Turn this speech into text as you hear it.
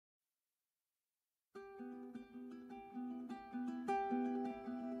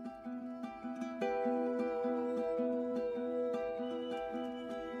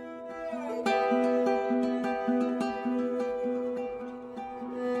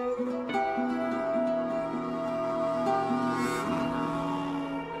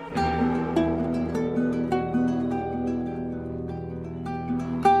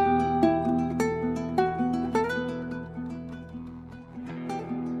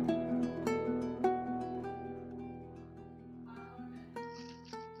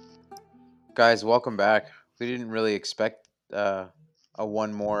Guys, welcome back. We didn't really expect a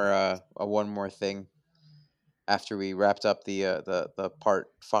one more thing after we wrapped up the part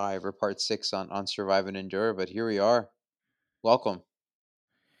 5 or part 6 on Survive and Endure, but here we are. Welcome.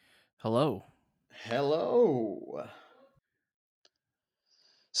 Hello. Hello.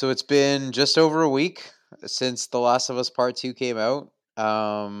 So it's been just over a week since The Last of Us Part 2 came out.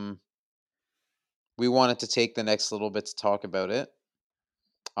 We wanted to take the next little bit to talk about it.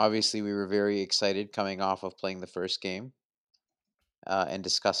 Obviously, we were very excited coming off of playing the first game and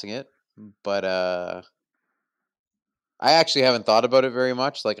discussing it, but I actually haven't thought about it very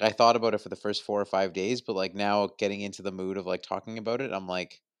much. Like I thought about it for the first 4 or 5 days, but like now getting into the mood of like talking about it, I'm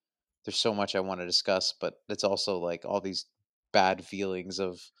like, there's so much I want to discuss, but it's also like all these bad feelings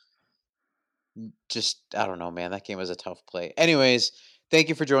of just I don't know, man. That game was a tough play. Anyways, thank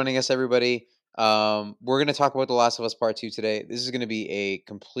you for joining us, everybody. We're gonna talk about The Last of Us Part Two today. This is gonna be a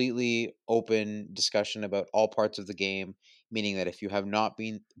completely open discussion about all parts of the game, meaning that if you have not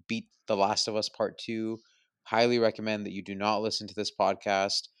been beat The Last of Us Part Two, highly recommend that you do not listen to this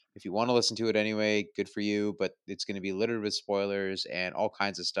podcast. If you want to listen to it anyway, good for you. But it's going to be littered with spoilers and all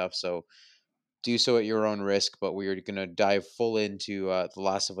kinds of stuff. So do so at your own risk, but we're going to dive full into The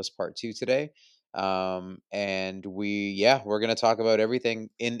Last of Us Part 2 today. And we're going to talk about everything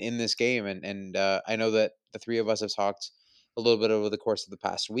in this game. And I know that the three of us have talked a little bit over the course of the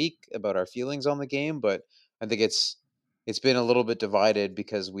past week about our feelings on the game, but I think it's been a little bit divided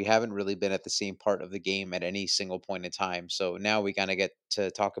because we haven't really been at the same part of the game at any single point in time. So now we kind of get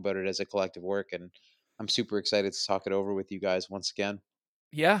to talk about it as a collective work, and I'm super excited to talk it over with you guys once again.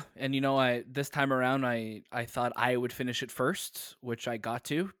 Yeah, and I this time around I thought I would finish it first, which I got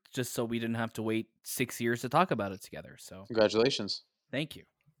to, just so we didn't have to wait 6 years to talk about it together. So, Congratulations. thank you.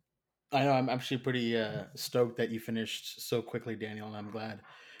 I know I'm actually pretty stoked that you finished so quickly, Daniel, and I'm glad.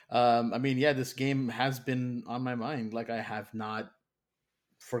 I mean, yeah, this game has been on my mind. Like I have not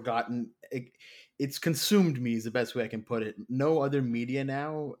forgotten. It's consumed me is the best way I can put it. No other media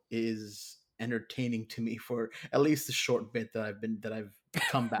now is entertaining to me for at least the short bit that I've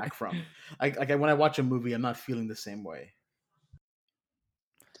come back from. When I watch a movie, I'm not feeling the same way.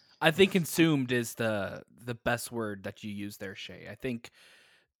 I think consumed is the best word that you use there, Shay. I think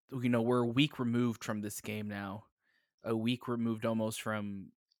we're a week removed from this game now. A week removed almost from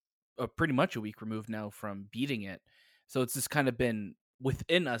pretty much a week removed now from beating it. So it's just kind of been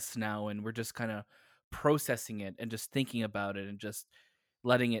within us now, and we're just kind of processing it and just thinking about it and just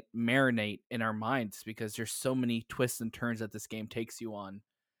letting it marinate in our minds because there's so many twists and turns that this game takes you on.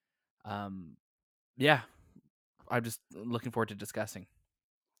 Um, yeah, I'm just looking forward to discussing.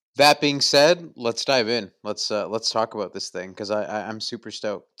 That being said, let's dive in. Let's talk about this thing because I'm super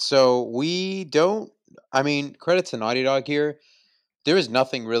stoked. So we don't. I mean, credit to Naughty Dog here. There is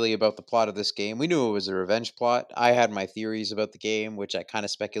nothing really about the plot of this game. We knew it was a revenge plot. I had my theories about the game, which I kind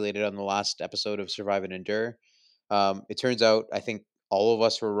of speculated on the last episode of Survive and Endure. It turns out I think all of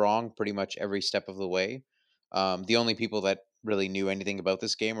us were wrong pretty much every step of the way. The only people that really knew anything about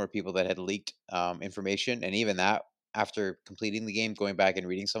this game were people that had leaked information, and even that, after completing the game, going back and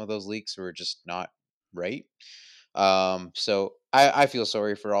reading some of those leaks were just not right. So I feel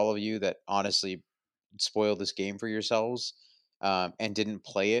sorry for all of you that honestly spoiled this game for yourselves and didn't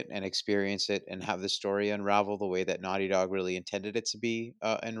play it and experience it and have the story unravel the way that Naughty Dog really intended it to be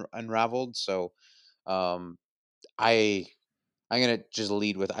unraveled. So um, I I'm gonna just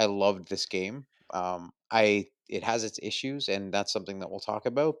lead with I loved this game. I It has its issues, and that's something that we'll talk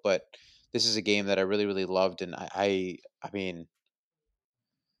about. But this is a game that I really loved, and I mean,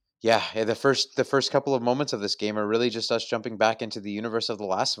 yeah, the first couple of moments of this game are really just us jumping back into the universe of The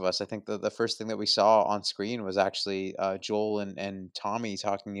Last of Us. I think the first thing that we saw on screen was actually Joel and Tommy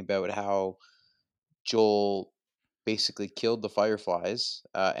talking about how Joel basically killed the Fireflies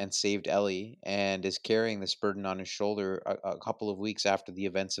and saved Ellie, and is carrying this burden on his shoulder a couple of weeks after the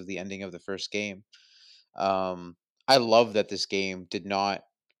events of the ending of the first game. Um, I love that this game did not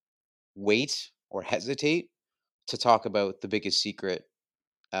wait or hesitate to talk about the biggest secret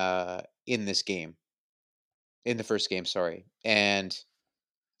in this game, in the first game, sorry. And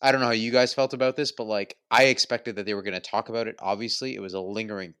I don't know how you guys felt about this, but like I expected that they were going to talk about it. Obviously, it was a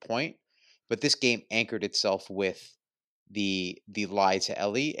lingering point, but this game anchored itself with the lie to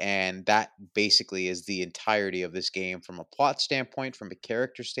Ellie, and that basically is the entirety of this game from a plot standpoint, from a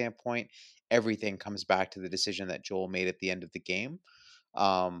character standpoint. Everything comes back to the decision that Joel made at the end of the game.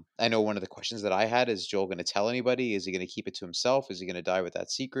 I know one of the questions that I had is Joel going to tell anybody? Is he going to keep it to himself? Is he going to die with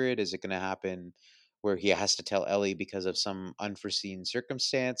that secret? Is it going to happen where he has to tell Ellie because of some unforeseen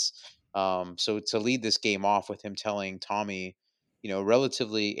circumstance? So to lead this game off with him telling Tommy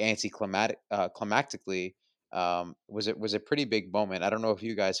relatively anticlimactic, climactically, was a pretty big moment. I don't know if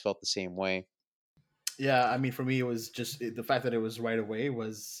you guys felt the same way. Yeah, I mean, for me, it was just the fact that it was right away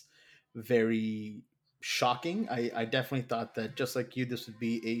was very shocking. I definitely thought that, just like you, this would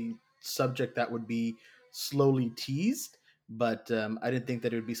be a subject that would be slowly teased, but I didn't think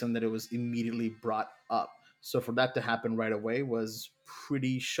that it would be something that it was immediately brought up. So for that to happen right away was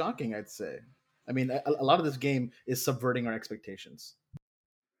pretty shocking, I'd say. I mean, a lot of this game is subverting our expectations.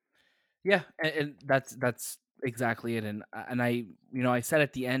 Yeah, and that's exactly it. And I said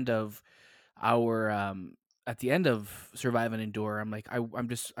our at the end of Survive and Endure, I'm like, I'm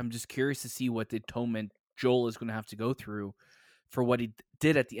just curious to see what the atonement Joel is going to have to go through for what he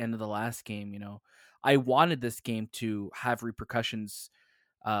did at the end of the last game. I wanted this game to have repercussions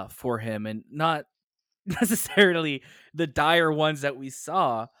for him, and not necessarily the dire ones that we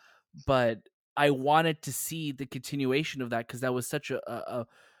saw, but I wanted to see the continuation of that, because that was such a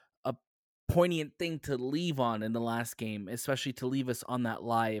poignant thing to leave on in the last game, especially to leave us on that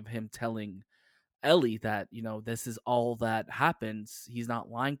lie of him telling Ellie that, this is all that happens. He's not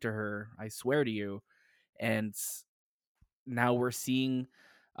lying to her. I swear to you. And now we're seeing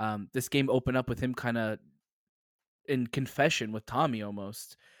this game open up with him kind of in confession with Tommy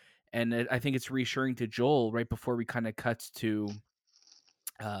almost. And I think it's reassuring to Joel right before we kind of cut to,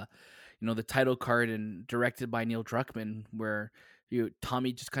 uh, the title card and directed by Neil Druckmann, where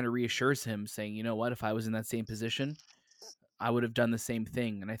Tommy just kind of reassures him, saying, "You know what? If I was in that same position, I would have done the same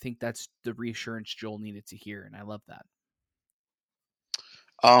thing." And I think that's the reassurance Joel needed to hear, and I love that.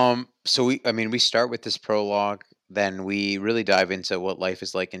 So we start with this prologue, then we really dive into what life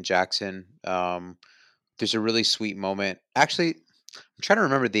is like in Jackson. There's a really sweet moment. Actually, I'm trying to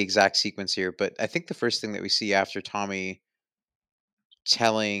remember the exact sequence here, but I think the first thing that we see after Tommy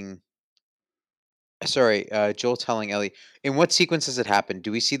telling, Joel telling Ellie, in what sequence does it happen?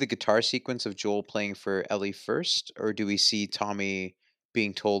 Do we see the guitar sequence of Joel playing for Ellie first, or do we see Tommy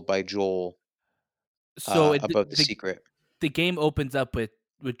being told by Joel So about the secret? the game opens up with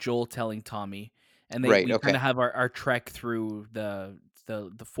Joel telling Tommy, and Right. we kind Okay. of have our trek through the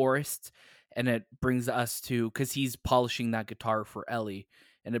forest, and it brings us to, because he's polishing that guitar for Ellie,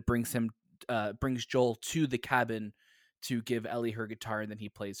 and it brings Joel to the cabin to give Ellie her guitar, and then he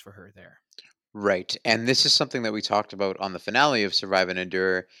plays for her there. Right. And this is something that we talked about on the finale of Survive and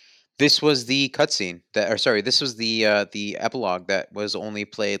Endure. This was the cutscene that, or sorry, this was the epilogue that was only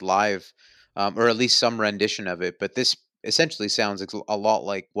played live, or at least some rendition of it. But this essentially sounds a lot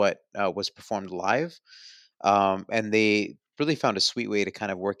like what was performed live, and they really found a sweet way to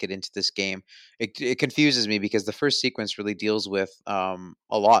kind of work it into this game. It confuses me because the first sequence really deals with a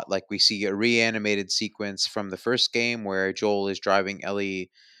lot. Like we see a reanimated sequence from the first game where Joel is driving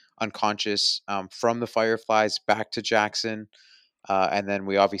Ellie unconscious from the Fireflies back to Jackson. And then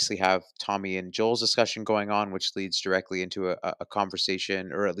we obviously have Tommy and Joel's discussion going on, which leads directly into a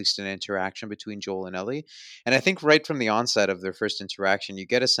conversation, or at least an interaction between Joel and Ellie. And I think right from the onset of their first interaction, you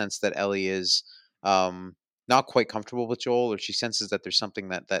get a sense that Ellie is um, not quite comfortable with Joel, or she senses that there's something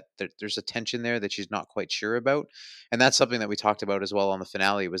that there's a tension there that she's not quite sure about. And that's something that we talked about as well on the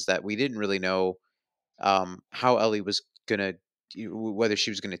finale, was that we didn't really know how Ellie was gonna, whether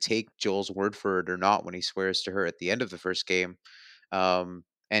she was gonna take Joel's word for it or not when he swears to her at the end of the first game. And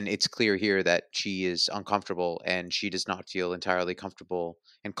it's clear here that she is uncomfortable, and she does not feel entirely comfortable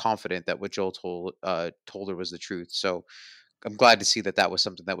and confident that what Joel told her was the truth. So I'm glad to see that that was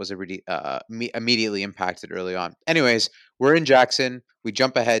something that was already immediately impacted early on. Anyways, we're in Jackson. We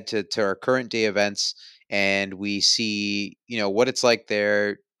jump ahead to our current day events, and we see what it's like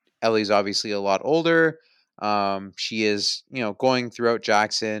there. Ellie's obviously a lot older. She is going throughout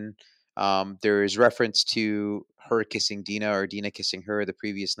Jackson. There is reference to her kissing Dina, or Dina kissing her the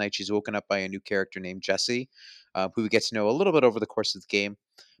previous night. She's woken up by a new character named Jesse, who we get to know a little bit over the course of the game.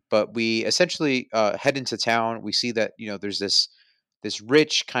 But we essentially head into town. We see that there's this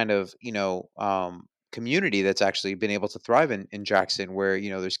rich kind of community that's actually been able to thrive in Jackson, where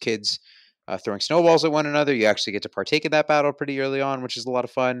there's kids throwing snowballs at one another. You actually get to partake in that battle pretty early on, which is a lot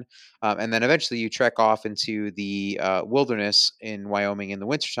of fun. And then eventually you trek off into the wilderness in Wyoming in the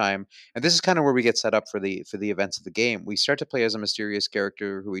wintertime. And this is kind of where we get set up for the events of the game. We start to play as a mysterious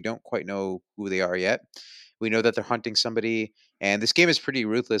character who we don't quite know who they are yet. We know that they're hunting somebody, and this game is pretty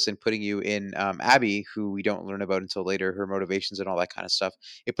ruthless in putting you in Abby, who we don't learn about until later, her motivations and all that kind of stuff.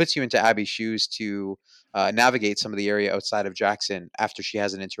 It puts you into Abby's shoes to navigate some of the area outside of Jackson after she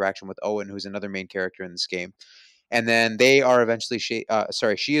has an interaction with Owen, who's another main character in this game. And then they are eventually she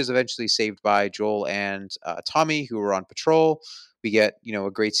is eventually saved by Joel and Tommy, who are on patrol. We get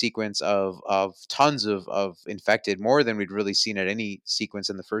a great sequence of tons of infected, more than we'd really seen at any sequence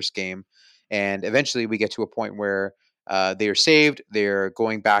in the first game. And eventually we get to a point where they are saved. They're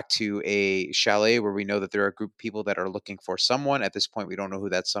going back to a chalet where we know that there are a group of people that are looking for someone. At this point, we don't know who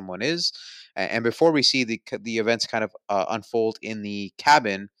that someone is. And before we see the events kind of unfold in the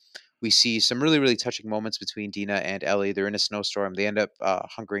cabin, we see some really really touching moments between Dina and Ellie. They're in a snowstorm. They end up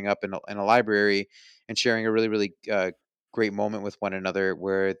hunkering up in a library and sharing a really really great moment with one another,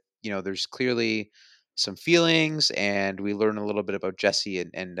 where there's clearly some feelings, and we learn a little bit about Jesse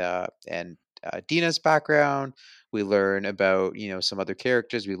and Dina's background. We learn about some other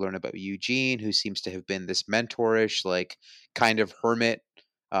characters. We learn about Eugene, who seems to have been this mentorish, like, kind of hermit,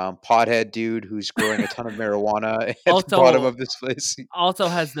 pothead dude who's growing a ton of marijuana at the bottom Also, of this place. also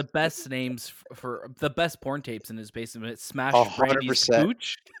has the best names for the best porn tapes in his basement. A Smash hundred Brandy's percent.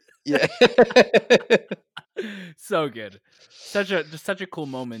 Cooch. Yeah. So good. Such a cool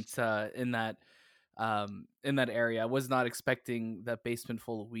moment in that area. I was not expecting that basement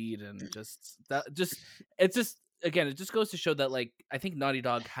full of weed, and it's just again, it just goes to show that, like, I think Naughty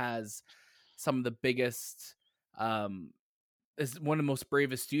Dog has some of the biggest is one of the most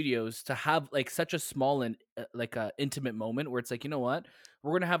bravest studios to have, like, such a small and like a intimate moment where it's like, you know what,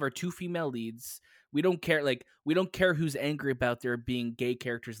 we're gonna have our two female leads. We don't care who's angry about there being gay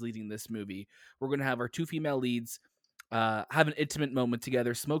characters leading this movie. We're gonna have our two female leads have an intimate moment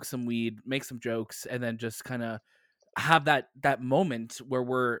together, smoke some weed, make some jokes, and then just kind of have that moment where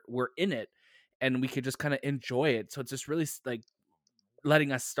we're in it, and we could just kind of enjoy it. So it's just really like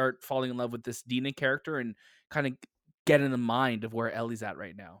letting us start falling in love with this Dina character and kind of get in the mind of where Ellie's at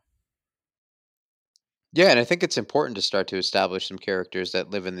right now. Yeah, and I think it's important to start to establish some characters that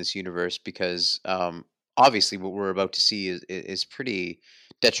live in this universe, because obviously what we're about to see is pretty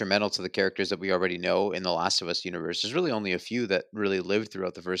detrimental to the characters that we already know in the Last of Us universe. There's really only a few that really lived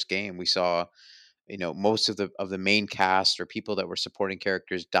throughout the first game. We saw most of the main cast or people that were supporting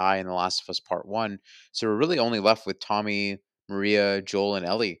characters die in The Last of Us Part 1. So we're really only left with Tommy, Maria, Joel, and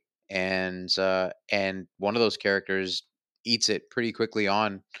Ellie. And one of those characters eats it pretty quickly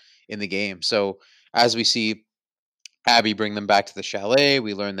on in the game. So as we see Abby bring them back to the chalet,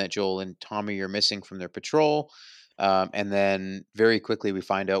 we learn that Joel and Tommy are missing from their patrol. And then very quickly, we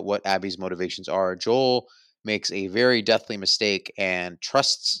find out what Abby's motivations are. Joel makes a very deathly mistake and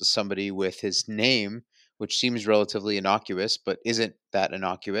trusts somebody with his name, which seems relatively innocuous, but isn't that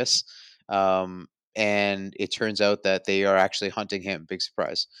innocuous. And it turns out that they are actually hunting him. Big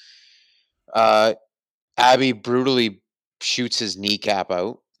surprise. Uh, Abby brutally shoots his kneecap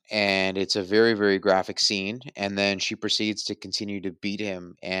out, and it's a very, very graphic scene. And then she proceeds to continue to beat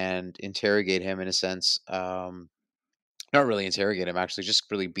him and interrogate him, in a sense. Not really interrogate him, actually, just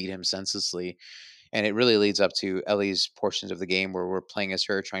really beat him senselessly. And it really leads up to Ellie's portions of the game where we're playing as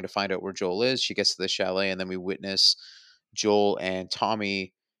her, trying to find out where Joel is. She gets to the chalet, and then we witness Joel and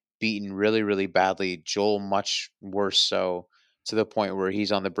Tommy beaten really, really badly. Joel much worse so, to the point where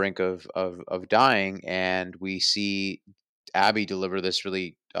he's on the brink of dying, and we see Abby deliver this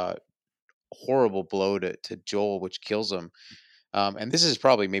really horrible blow to Joel, which kills him. And this is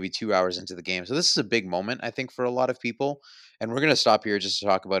probably maybe 2 hours into the game. So this is a big moment, I think, for a lot of people. And we're going to stop here just to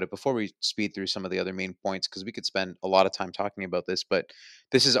talk about it before we speed through some of the other main points, because we could spend a lot of time talking about this. But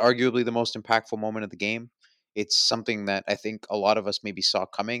this is arguably the most impactful moment of the game. It's something that I think a lot of us maybe saw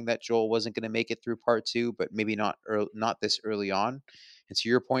coming, that Joel wasn't going to make it through part two, but maybe not this early on. And to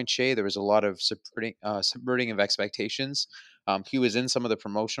your point, Shay, there was a lot of subverting of expectations. He was in some of the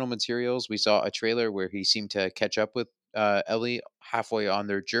promotional materials. We saw a trailer where he seemed to catch up with Ellie halfway on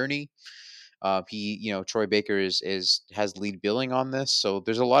their journey. Troy Baker is has lead billing on this, so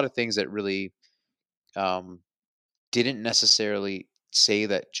there's a lot of things that really um, didn't necessarily say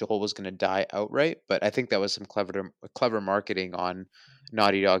that Joel was going to die outright, but I think that was some clever marketing on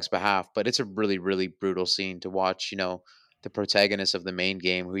Naughty Dog's behalf. But it's a really really brutal scene to watch. The protagonist of the main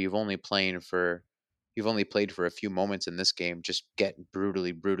game, who you've only played for a few moments in this game, just get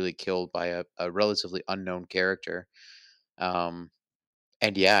brutally brutally killed by a relatively unknown character. Um,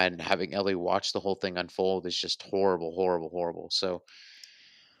 and yeah, and having Ellie watch the whole thing unfold is just horrible, horrible, horrible. So,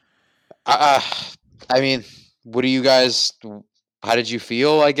 uh, I mean, what do you guys? How did you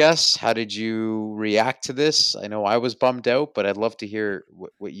feel? I guess. How did you react to this? I know I was bummed out, but I'd love to hear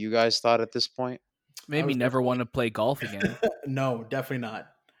what you guys thought at this point. I Made me was never want definitely to play golf again. no, definitely not.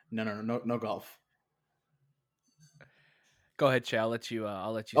 No, no, no, no, no golf. Go ahead, Shay. I'll let you Oh,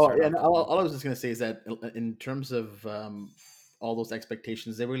 start yeah. off And this one. all I was just gonna say is that in terms of all those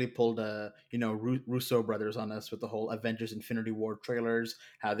expectations. They really pulled Russo brothers on us with the whole Avengers Infinity War trailers,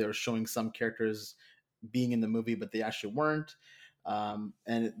 how they were showing some characters being in the movie, but they actually weren't.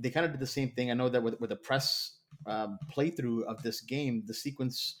 And they kind of did the same thing. I know that with the press playthrough of this game, the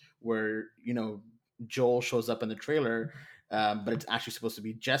sequence where Joel shows up in the trailer, but it's actually supposed to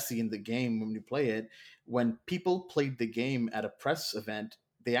be Jesse in the game when you play it. When people played the game at a press event,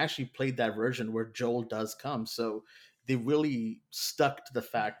 they actually played that version where Joel does come. So they really stuck to the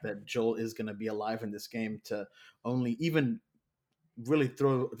fact that Joel is going to be alive in this game to only even really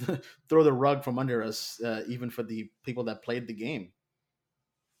throw throw the rug from under us, even for the people that played the game.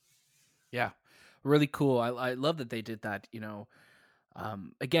 Yeah, really cool. I love that they did that.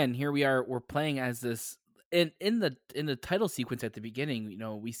 Again, here we are. We're playing as this in the title sequence at the beginning.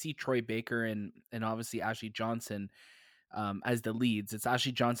 We see Troy Baker and obviously Ashley Johnson as the leads. It's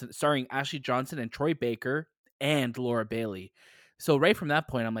Ashley Johnson, starring Ashley Johnson and Troy Baker and Laura Bailey. So right from that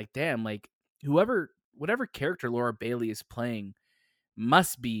point, I'm like, damn, like whatever character Laura Bailey is playing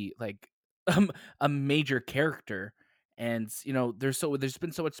must be like a major character. And there's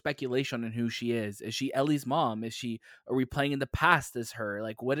been so much speculation on who she is. Is she Ellie's mom? Are we playing in the past as her?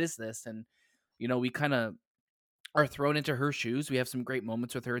 Like, what is this? And we kind of are thrown into her shoes. We have some great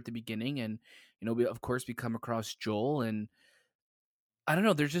moments with her at the beginning, and we come across Joel, and I don't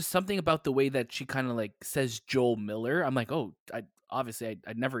know. There's just something about the way that she kind of like says Joel Miller. I'm like, oh,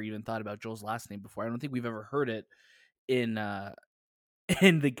 I'd never even thought about Joel's last name before. I don't think we've ever heard it in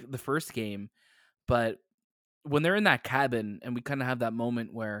in the first game. But when they're in that cabin and we kind of have that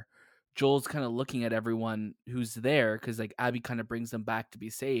moment where Joel's kind of looking at everyone who's there because like Abby kind of brings them back to be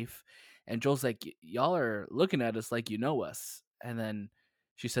safe, and Joel's like, y'all are looking at us like you know us, and then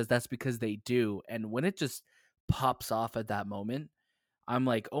she says that's because they do. And when it just pops off at that moment, I'm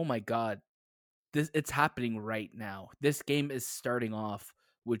like, oh my god, it's happening right now. This game is starting off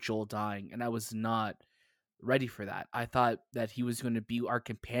with Joel dying, and I was not ready for that. I thought that he was going to be our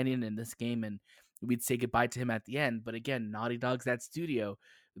companion in this game and we'd say goodbye to him at the end. But again, Naughty Dog's that studio.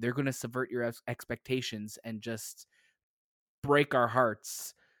 They're going to subvert your expectations and just break our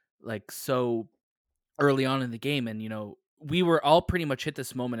hearts like so early on in the game. And, we were all pretty much hit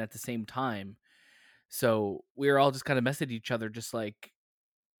this moment at the same time. So we were all just kind of messaging each other, just like,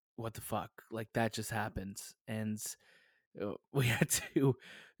 what the fuck? Like that just happens. And we had to,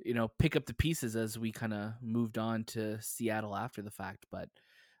 pick up the pieces as we kind of moved on to Seattle after the fact. But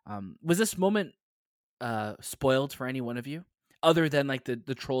was this moment spoiled for any one of you, other than like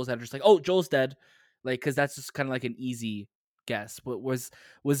the trolls that are just like, oh, Joel's dead, like because that's just kind of like an easy guess. But was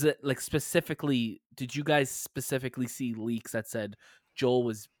it like specifically? Did you guys specifically see leaks that said Joel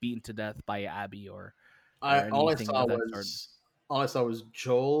was beaten to death by Abby or I all I anything saw of that sort? was all I saw was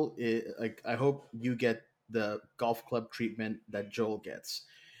Joel. Like, I hope you get the golf club treatment that Joel gets.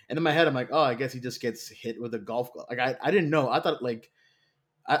 And in my head, I'm like, oh, I guess he just gets hit with a golf club. Like, I didn't know. I thought like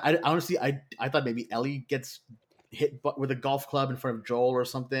I honestly I thought maybe Ellie gets hit with a golf club in front of Joel or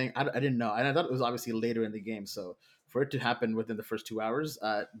something. I didn't know, and I thought it was obviously later in the game. So for it to happen within the first 2 hours,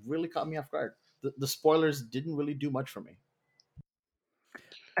 really caught me off guard. The spoilers didn't really do much for me.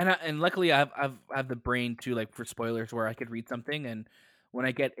 And luckily I have the brain to like for spoilers where I could read something and when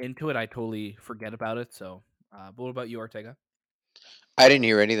I get into it I totally forget about it. So, but what about you, Ortega? I didn't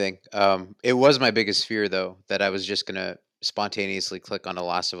hear anything. It was my biggest fear though that I was just gonna spontaneously click on a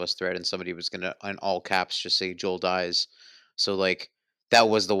Last of Us thread and somebody was gonna in all caps just say Joel dies. So like that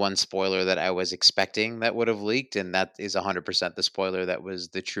was the one spoiler that I was expecting that would have leaked, and that is 100% the spoiler that was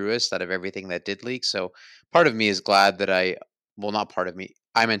the truest out of everything that did leak. So part of me is glad that well, not part of me.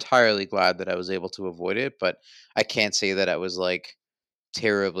 I'm entirely glad that I was able to avoid it, but I can't say that I was like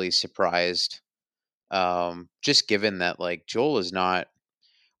terribly surprised. Just given that like Joel is not,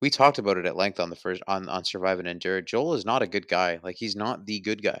 we talked about it at length on the first on Survive and Endure. Joel is not a good guy. Like he's not the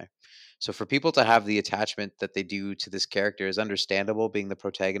good guy. So for people to have the attachment that they do to this character is understandable, being the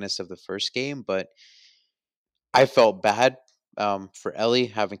protagonist of the first game. But I felt bad for Ellie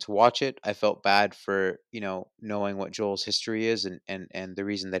having to watch it. I felt bad for knowing what Joel's history is and the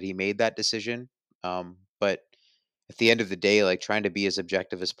reason that he made that decision. But at the end of the day, like trying to be as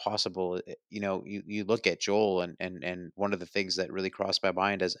objective as possible, you look at Joel and one of the things that really crossed my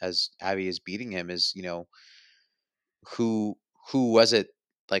mind as Abby is beating him is, who who was it,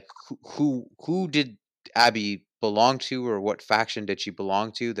 like who did Abby belong to, or what faction did she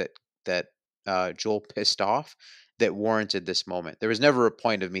belong to that Joel pissed off that warranted this moment. There was never a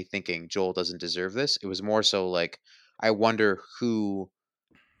point of me thinking Joel doesn't deserve this. It was more so like I wonder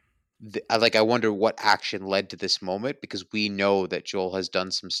I wonder what action led to this moment, because we know that Joel has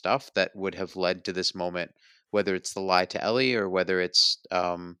done some stuff that would have led to this moment whether it's the lie to Ellie or whether it's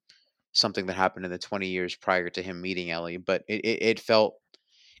something that happened in the 20 years prior to him meeting Ellie. But it felt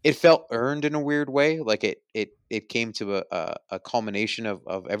earned in a weird way. Like it came to a culmination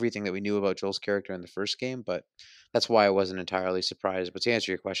of everything that we knew about Joel's character in the first game. But that's why I wasn't entirely surprised. But to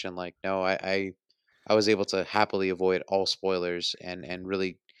answer your question, like no, I was able to happily avoid all spoilers and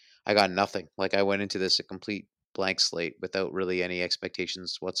really I got nothing. Like I went into this a complete blank slate without really any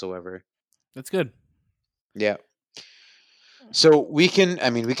expectations whatsoever. That's good. Yeah. So we can, I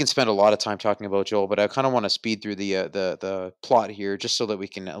mean, we can spend a lot of time talking about Joel, but I kind of want to speed through the plot here, just so that we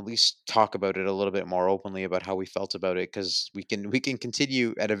can at least talk about it a little bit more openly about how we felt about it, because we can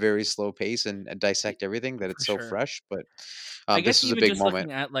continue at a very slow pace and Y- dissect everything that For it's so sure. fresh. But I this guess was a even big just moment.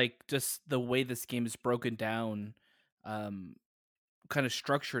 looking at like just the way this game is broken down, um, kind of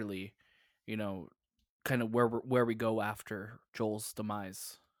structurally, you know, kind of where we go after Joel's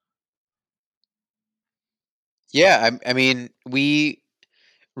demise. Yeah, I mean, we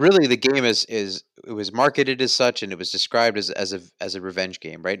really the game is it was marketed as such, and it was described as a revenge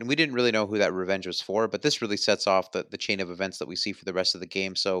game, right? And we didn't really know who that revenge was for, but this really sets off the chain of events that we see for the rest of the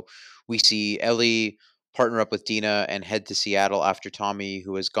game. So we see Ellie partner up with Dina and head to Seattle after Tommy,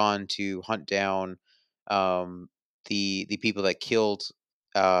 who has gone to hunt down um, the people that killed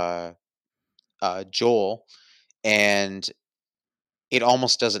uh, Joel, and it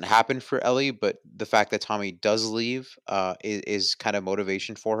almost doesn't happen for Ellie, but the fact that Tommy does leave is kind of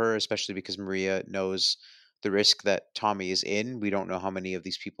motivation for her, especially because Maria knows the risk that Tommy is in. We don't know how many of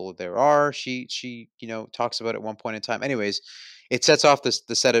these people there are. She talks about at one point in time. Anyways, it sets off the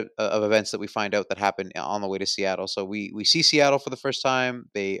set of events that we find out that happen on the way to Seattle. So we see Seattle for the first time.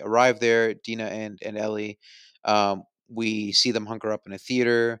 They arrive there, Dina and Ellie. We see them hunker up in a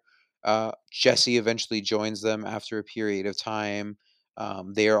theater. Jesse eventually joins them after a period of time.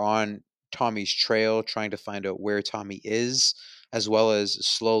 They are on Tommy's trail, trying to find out where Tommy is, as well as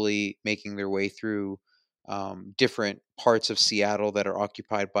slowly making their way through different parts of Seattle that are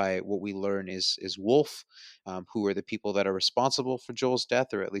occupied by what we learn is Wolf, who are the people that are responsible for Joel's death,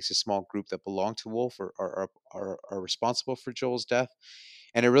 or at least a small group that belong to Wolf are responsible for Joel's death.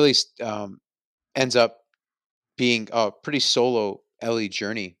 And it really ends up being a pretty solo Ellie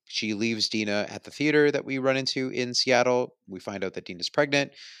journey. She leaves Dina at the theater that we run into in Seattle. We find out that Dina's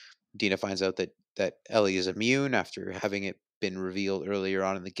pregnant. Dina finds out that Ellie is immune after having it been revealed earlier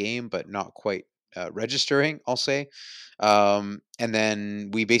on in the game, but not quite registering, I'll say. And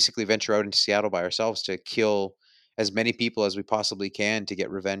then we basically venture out into Seattle by ourselves to kill as many people as we possibly can to get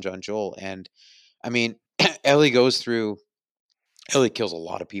revenge on Joel. And I mean, Ellie goes through. Ellie kills a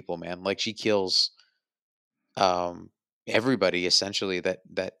lot of people, man. Like she kills um, everybody essentially that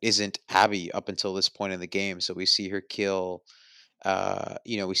isn't Abby up until this point in the game. So we see her kill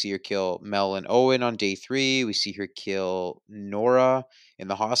we see her kill Mel and Owen on day 3. We see her kill Nora in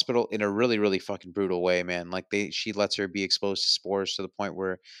the hospital in a really, really fucking brutal way, man. Like she lets her be exposed to spores to the point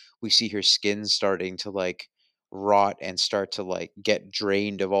where we see her skin starting to like rot and start to like get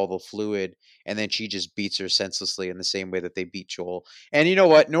drained of all the fluid, and then she just beats her senselessly in the same way that they beat Joel. And you know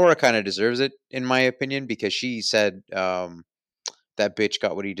what? Nora kind of deserves it, in my opinion, because she said that bitch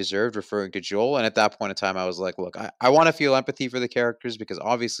got what he deserved, referring to Joel. And at that point in time, I was like, look, I want to feel empathy for the characters because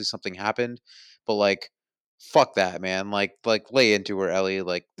obviously something happened, but like, fuck that, man. Like lay into her, Ellie.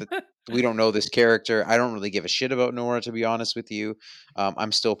 We don't know this character. I don't really give a shit about Nora, to be honest with you.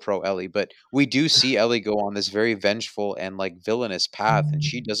 I'm still pro Ellie, but we do see Ellie go on this very vengeful and like villainous path, and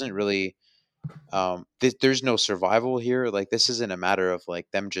she doesn't really. There's no survival here. Like this isn't a matter of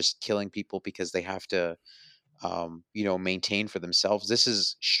like them just killing people because they have to maintain for themselves. This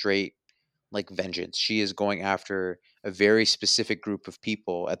is straight like vengeance. She is going after a very specific group of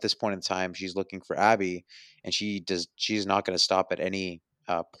people. At this point in time, she's looking for Abby, and she's not going to stop at any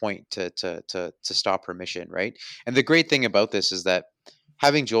point to stop her mission, right? And the great thing about this is that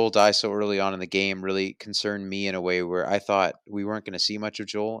having Joel die so early on in the game really concerned me in a way where I thought we weren't going to see much of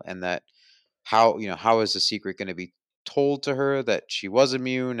Joel, and that how is the secret going to be told to her that she was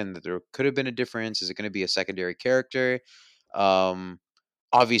immune and that there could have been a difference? Is it going to be a secondary character? um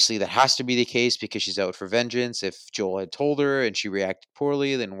Obviously that has to be the case because she's out for vengeance. If Joel had told her and she reacted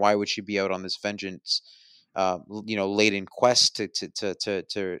poorly, then why would she be out on this vengeance laden quest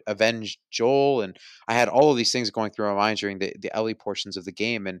to avenge Joel? And I had all of these things going through my mind during the Ellie portions of the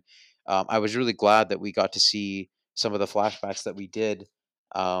game. And I was really glad that we got to see some of the flashbacks that we did,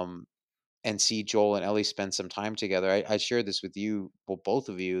 um, and see Joel and Ellie spend some time together. I shared this with you, well, both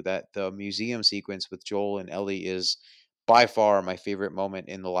of you, that the museum sequence with Joel and Ellie is by far my favorite moment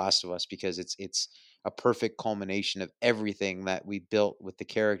in The Last of Us because it's a perfect culmination of everything that we built with the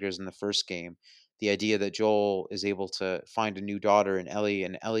characters in the first game. the idea that Joel is able to find a new daughter in Ellie,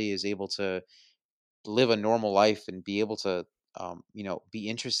 and Ellie is able to live a normal life and be able to be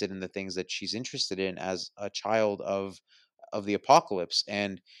interested in the things that she's interested in as a child of the apocalypse.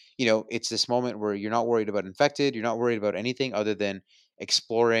 And it's this moment where you're not worried about infected, you're not worried about anything other than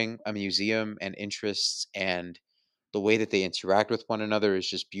exploring a museum and interests, and the way that they interact with one another is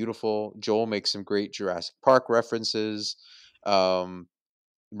just beautiful. Joel makes some great Jurassic Park references, um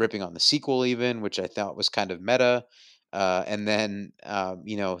ripping on the sequel even, which I thought was kind of meta. And then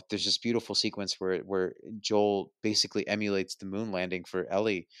there's this beautiful sequence where Joel basically emulates the moon landing for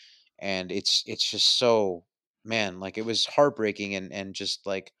Ellie, and it's just so, man, like, it was heartbreaking and just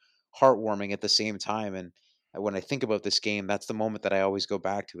like heartwarming at the same time. And when I think about this game, that's the moment that I always go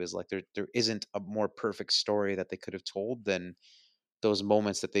back to, is like there isn't a more perfect story that they could have told than those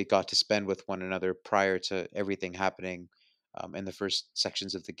moments that they got to spend with one another prior to everything happening in the first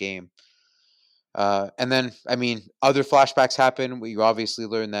sections of the game. And then, I mean, other flashbacks happen. We obviously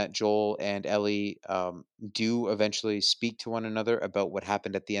learn that Joel and Ellie do eventually speak to one another about what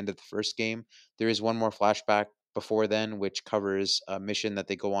happened at the end of the first game. There is one more flashback before then, which covers a mission that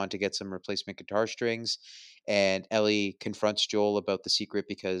they go on to get some replacement guitar strings. And Ellie confronts Joel about the secret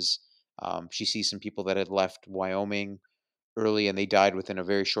because she sees some people that had left Wyoming early and they died within a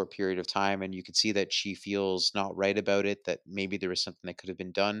very short period of time, and you could see that she feels not right about it, that maybe there was something that could have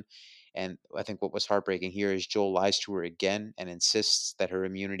been done. And I think what was heartbreaking here is Joel lies to her again and insists that her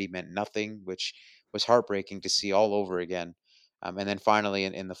immunity meant nothing, which was heartbreaking to see all over again. And then finally,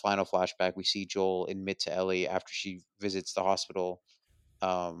 in the final flashback, we see Joel admit to Ellie after she visits the hospital,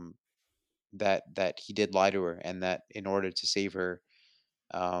 um, that he did lie to her, and that in order to save her,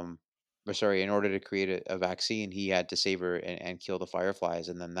 um, or sorry, in order to create a vaccine, he had to save her and kill the fireflies.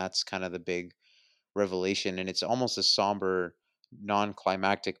 And then that's kind of the big revelation. And it's almost a somber,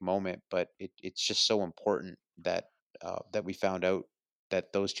 non-climactic moment, but it's just so important that that we found out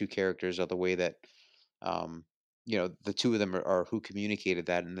that those two characters are the way that um, the two of them are who communicated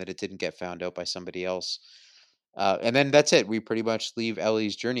that, and that it didn't get found out by somebody else. And then that's it. We pretty much leave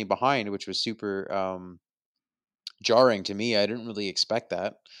Ellie's journey behind, which was super jarring to me. I didn't really expect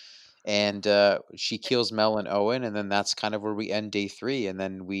that. And she kills Mel and Owen, and then that's kind of where we end day 3. And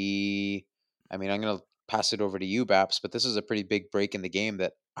then I mean, I'm gonna pass it over to you, Baps, but this is a pretty big break in the game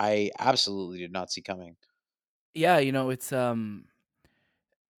that I absolutely did not see coming. Yeah, it's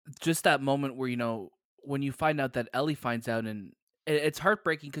just that moment where when you find out that Ellie finds out, and it's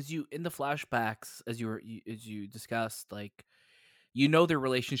heartbreaking because you in the flashbacks, as you discussed, like their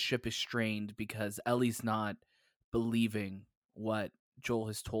relationship is strained because Ellie's not believing what Joel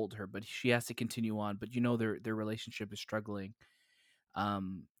has told her, but she has to continue on. But their relationship is struggling.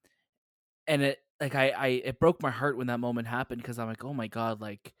 Um, and it broke my heart when that moment happened because I'm like, oh my god,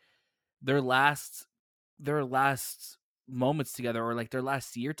 like their last their last moments together, or like their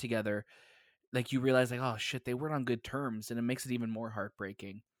last year together, like you realize like, oh shit, they weren't on good terms, and it makes it even more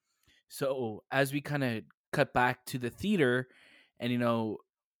heartbreaking. So as we kind of cut back to the theater, and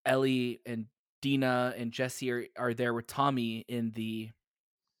Ellie and Dina and Jesse are there with Tommy in the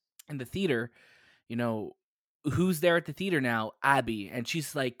theater, you know who's there at the theater now? Abby. And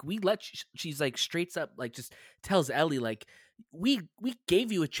she's like, she's like straight up, like, just tells Ellie like, we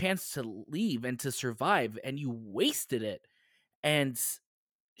gave you a chance to leave and to survive, and you wasted it. And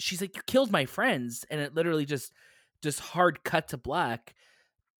she's like, you killed my friends. And it literally just hard cut to black.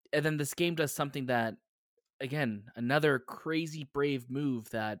 And then this game does something that, again, another crazy brave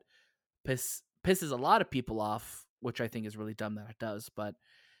move that pisses a lot of people off, which I think is really dumb that it does. But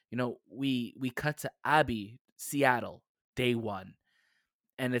we cut to Abby, Seattle, day 1,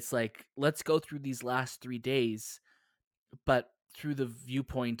 and it's like, let's go through these last 3 days, but through the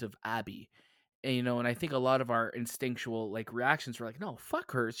viewpoint of Abby. And and I think a lot of our instinctual like reactions were like, no,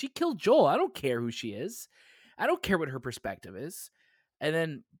 fuck her, she killed Joel, I don't care who she is, I don't care what her perspective is. And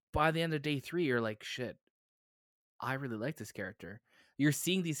then by the end of day 3, you're like, shit, I really like this character. You're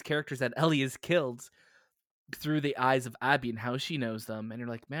seeing these characters that Ellie has killed through the eyes of Abby and how she knows them, and you're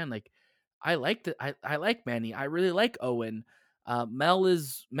like, man, like I like Manny, I really like Owen. Mel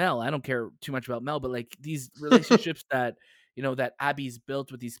is Mel. I don't care too much about Mel, but like these relationships that that Abby's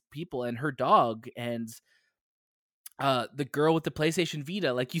built with these people, and her dog, and the girl with the PlayStation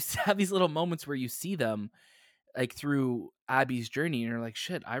Vita. Like, you have these little moments where you see them like through Abby's journey, and you're like,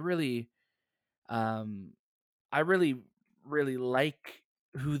 shit, um, I really like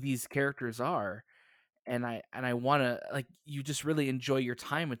who these characters are, and I want to, like, you just really enjoy your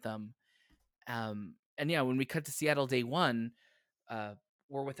time with them. And yeah, when we cut to Seattle day 1, uh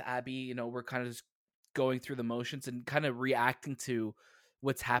we're with Abby, we're kind of just going through the motions and kind of reacting to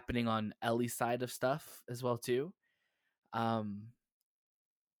what's happening on Ellie's side of stuff as well too. Um,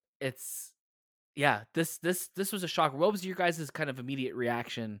 it's yeah, this was a shock. What was your guys' kind of immediate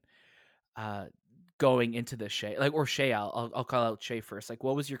reaction uh going into this, Shay? Like, or Shay, I'll call out Shay first. Like,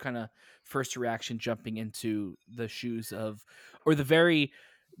 what was your kind of first reaction jumping into the shoes of, or the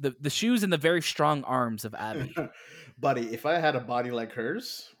shoes and the very strong arms of Abby? Buddy, if I had a body like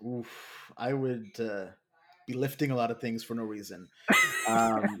hers, oof, I would be lifting a lot of things for no reason.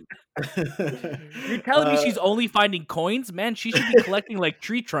 Um, You're telling me uh, she's only finding coins, man? She should be collecting like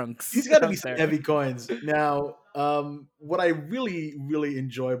tree He's trunks got to be out some there. heavy coins. Now, what I really, really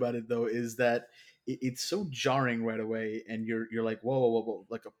enjoy about it though is that it's so jarring right away, and you're like, whoa, whoa, whoa, whoa,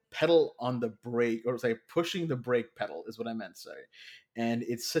 like a pedal on the brake, or it's like pushing the brake pedal is what I meant. Sorry, and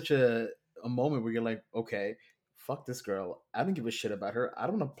it's such a moment where you're like, okay, fuck this girl. I don't give a shit about her. I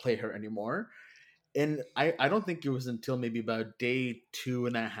don't want to play her anymore. And I don't think it was until maybe about day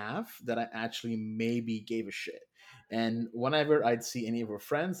 2.5 that I actually maybe gave a shit. And whenever I'd see any of her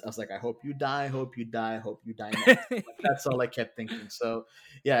friends, I was like, I hope you die, hope you die, hope you die next. Like, that's all I kept thinking. So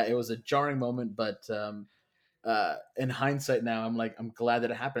yeah, it was a jarring moment, but in hindsight now, I'm like, I'm glad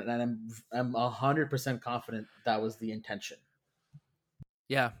that it happened, and I'm 100% confident that was the intention.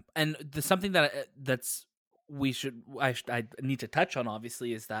 Yeah, and the something that that's I need to touch on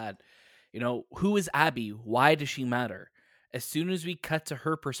obviously is that, who is Abby? Why does she matter? As soon as we cut to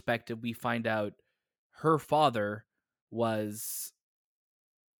her perspective, we find out her father was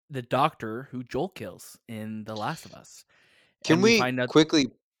the doctor who Joel kills in The Last of Us, Can and we we find out. quickly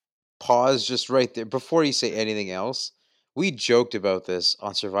pause just right there before you say anything else? We joked about this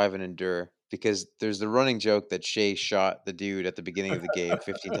on Survive and Endure because there's the running joke that Shay shot the dude at the beginning of the game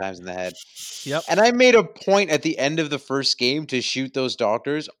 15 times in the head. Yep. And I made a point at the end of the first game to shoot those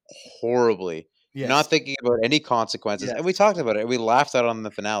doctors horribly, Yes, not thinking about any consequences. And we yes. talked about it and we laughed out on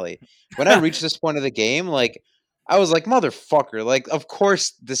the finale. When I reached this point of the game, like, I was like, motherfucker, like, of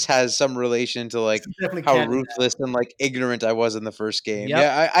course this has some relation to This like is definitely how canon. ruthless and like ignorant I was in the first game. Yep.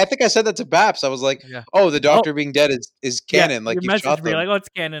 Yeah, I think I said that to Baps. I was like, Yeah. oh, the Oh, doctor being dead is yeah. canon. Like Your you've message shot me them. like, "Oh, it's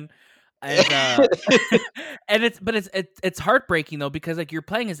canon," and and it's heartbreaking though, because like you're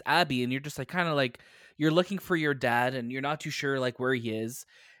playing as Abby and you're just like kind of like you're looking for your dad and you're not too sure like where he is,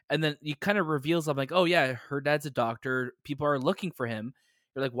 and then he kind of reveals, I'm like, oh yeah, her dad's a doctor, people are looking for him.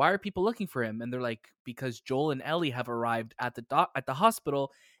 You're like, why are people looking for him? And they're like, because Joel and Ellie have arrived at the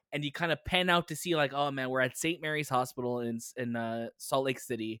hospital. And you kind of pan out to see like, oh man, we're at St. Mary's Hospital in Salt Lake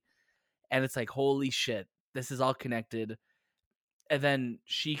City, and it's like, holy shit, this is all connected. And then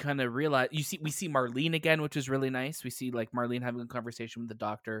she kind of realized, we see Marlene again, which is really nice. We see like Marlene having a conversation with the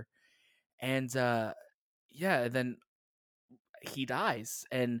doctor, and yeah, then he dies,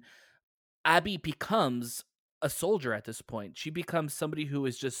 and Abby becomes a soldier at this point. She becomes somebody who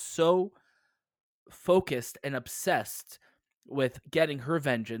is just so focused and obsessed with getting her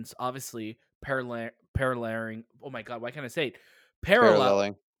vengeance, obviously paralleling, oh my god, why can't I say it, parallel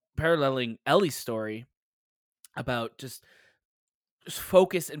Paralleling. paralleling Ellie's story about just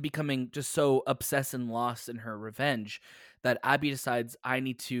focus and becoming just so obsessed and lost in her revenge that Abby decides, I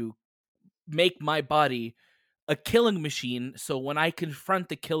need to make my body a killing machine, so when I confront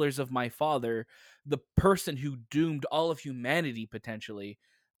the killers of my father, the person who doomed all of humanity potentially,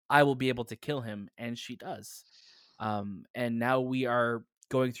 I will be able to kill him. And she does. And now we are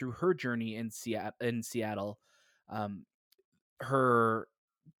going through her journey in Seattle, um, her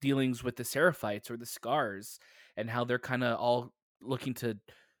dealings with the Seraphites or the Scars, and how they're kind of all looking to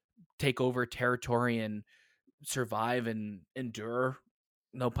take over territory and survive and endure,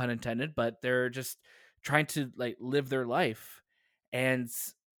 no pun intended, but they're just trying to like live their life. And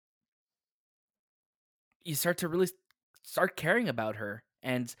you start to really start caring about her.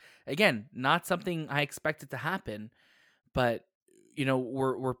 And again, not something I expected to happen, but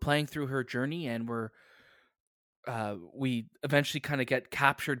we're playing through her journey, and we eventually kind of get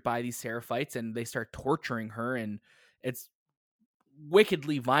captured by these Seraphites, and they start torturing her, and it's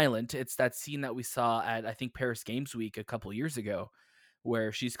wickedly violent. It's that scene that we saw at, I think, Paris Games Week a couple years ago,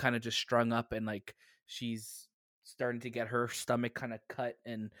 where she's kind of just strung up and like she's starting to get her stomach kind of cut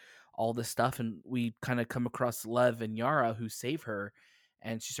and all this stuff, and we kind of come across Lev and Yara who save her,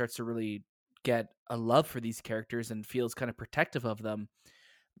 and she starts to really get a love for these characters and feels kind of protective of them,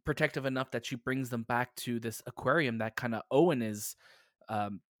 protective enough that she brings them back to this aquarium that kind of Owen is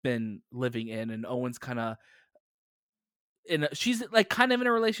been living in. And Owen's kind of she's like kind of in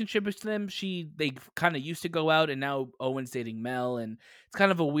a relationship with them. They kind of used to go out, and now Owen's dating Mel, and it's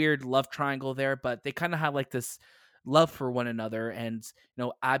kind of a weird love triangle there, but they kind of have like this love for one another. And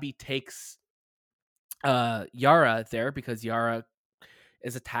Abby takes Yara there because Yara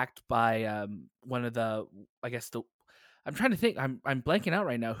is attacked by one of the, I guess the, I'm trying to think. I'm blanking out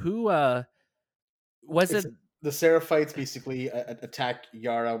right now. Who was It's it? the Seraphites basically attack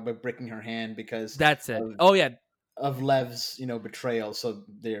Yara by breaking her hand because That's it. of Oh yeah, Lev's betrayal. So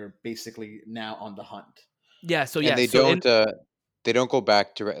they're basically now on the hunt. yeah. So And yeah, so in they don't go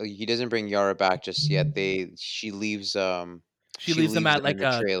back directly. He doesn't bring Yara back just yet. They she she leaves them leaves at them in like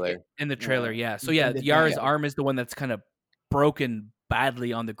the trailer. in the trailer. Yeah. So In yeah, the Yara's diner. arm is the one that's kind of broken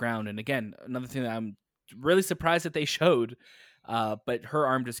badly on the ground. And again, another thing that I'm really surprised that they showed, but her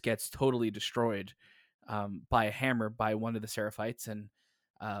arm just gets totally destroyed by a hammer by one of the Seraphites, and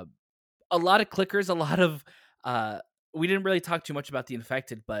uh, a lot of clickers, a lot of. We didn't really talk too much about the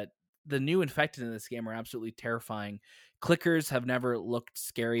infected, but the new infected in this game are absolutely terrifying. Clickers have never looked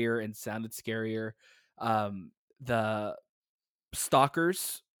scarier and sounded scarier. The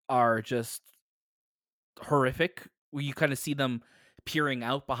stalkers are just horrific. You kind of see them peering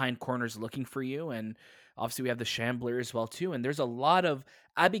out behind corners looking for you, and obviously we have the shambler as well too. And there's a lot of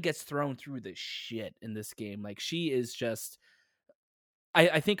Abby gets thrown through the shit in this game. Like she is just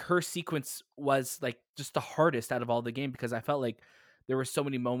I think her sequence was like just the hardest out of all the game because I felt like there were so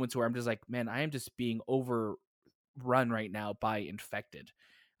many moments where I'm just like, man, I am just being overrun right now by infected.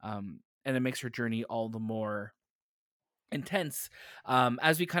 And it makes her journey all the more intense.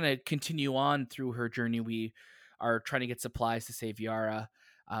 As we kind of continue on through her journey, we are trying to get supplies to save Yara.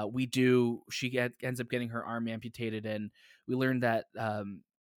 Ends up getting her arm amputated, and we learn that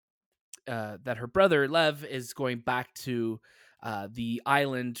that her brother Lev is going back to the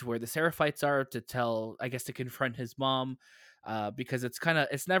island where the Seraphites are to tell, I guess, to confront his mom, because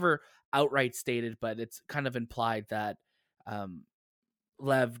it's never outright stated, but it's kind of implied that um,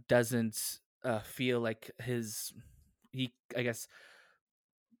 Lev doesn't feel like he, I guess,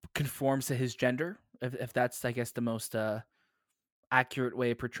 conforms to his gender, if that's, I guess, the most accurate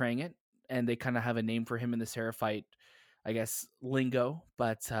way of portraying it. And they kind of have a name for him in the Seraphite, I guess, lingo,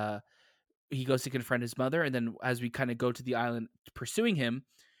 but he goes to confront his mother, and then as we kind of go to the island pursuing him,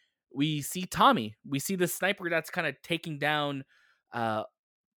 we see Tommy. We see the sniper that's kind of taking down uh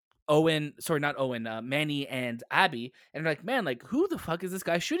Owen, sorry, not Owen, Manny and Abby, and we're like, man, like who the fuck is this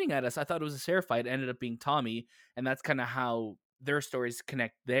guy shooting at us? I thought it was a Seraphite. It ended up being Tommy, and that's kind of how their stories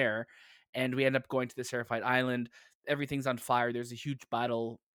connect there. And we end up going to the Seraphite Island. Everything's on fire. There's a huge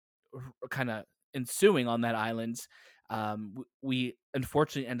battle kind of ensuing on that island. We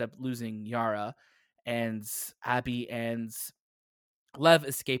unfortunately end up losing Yara, and Abby and Lev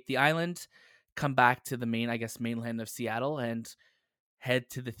escape the island, come back to the I guess, mainland of Seattle, and head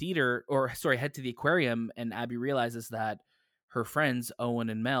to the theater, or sorry, head to the aquarium. And Abby realizes that her friends Owen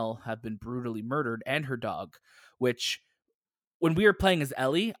and Mel have been brutally murdered, and her dog, which when we were playing as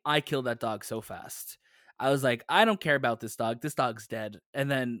Ellie, I killed that dog so fast. I was like, I don't care about this dog. This dog's dead.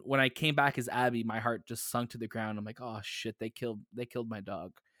 And then when I came back as Abby, my heart just sunk to the ground. I'm like, oh shit, they killed my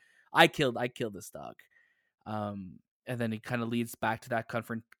dog. I killed this dog. And then it kind of leads back to that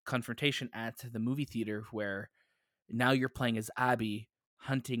confrontation at the movie theater where now you're playing as Abby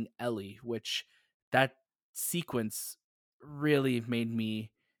hunting Ellie, which that sequence really made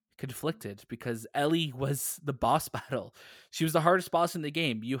me conflicted because Ellie was the boss battle. She was the hardest boss in the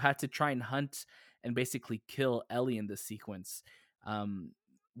game. You had to try and hunt and basically kill Ellie in this sequence.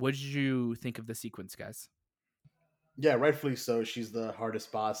 What did you think of the sequence, guys? Yeah, rightfully so. She's the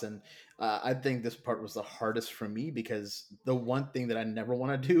hardest boss, and I think this part was the hardest for me because the one thing that I never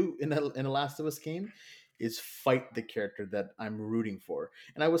want to do in a Last of Us game is fight the character that I'm rooting for.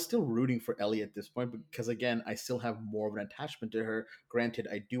 And I was still rooting for Ellie at this point because, again, I still have more of an attachment to her. Granted,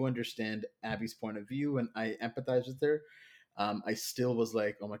 I do understand Abby's point of view and I empathize with her. I still was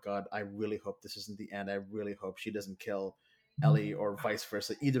like, oh my god, I really hope this isn't the end. I really hope she doesn't kill Ellie or vice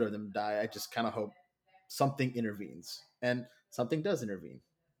versa. Either of them die. I just kind of hope something intervenes, and something does intervene.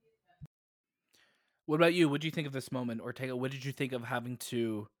 What about you? What did you think of this moment, Ortega? What did you think of having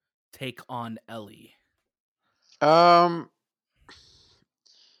to take on Ellie? Um,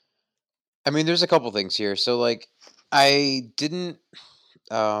 I mean, there's a couple things here. So, like, I didn't.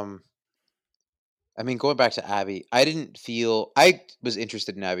 Um, I mean, going back to Abby, I didn't feel I was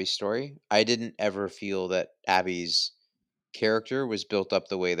interested in Abby's story. I didn't ever feel that Abby's character was built up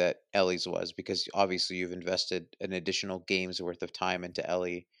the way that Ellie's was, because obviously you've invested an additional game's worth of time into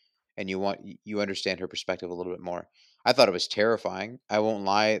Ellie, and you understand her perspective a little bit more. I thought it was terrifying. I won't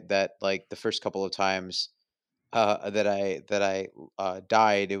lie that, like, the first couple of times that I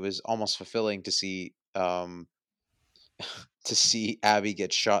died, it was almost fulfilling to see Abby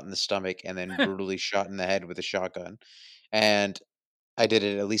get shot in the stomach and then brutally shot in the head with a shotgun. And I did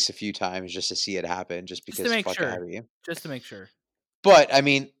it at least a few times just to see it happen, just Just to because make fuck sure. Abby. Just to make sure. But I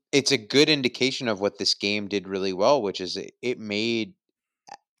mean, it's a good indication of what this game did really well, which is it made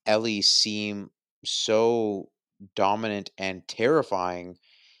Ellie seem so dominant and terrifying,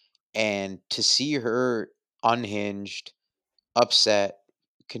 and to see her unhinged, upset,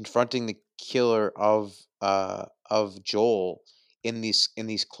 confronting the killer of Joel in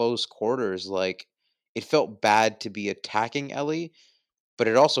these close quarters, like it felt bad to be attacking Ellie, but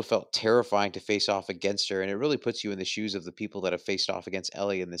it also felt terrifying to face off against her, and it really puts you in the shoes of the people that have faced off against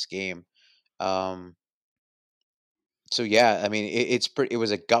Ellie in this game. Um, so yeah, I mean, it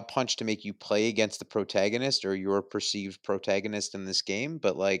was a gut punch to make you play against the protagonist or your perceived protagonist in this game,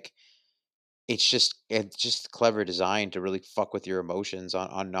 but like it's just clever design to really fuck with your emotions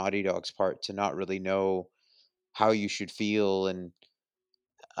on Naughty Dog's part to not really know how you should feel. And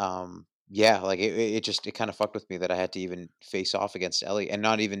yeah, like it just it kind of fucked with me that I had to even face off against Ellie and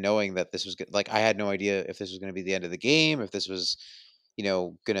not even knowing that this was like I had no idea if this was going to be the end of the game, if this was,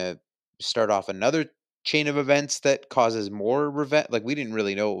 gonna start off another chain of events that causes more revenge. Like we didn't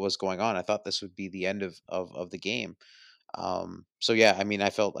really know what was going on. I thought this would be the end of the game. So yeah, I mean,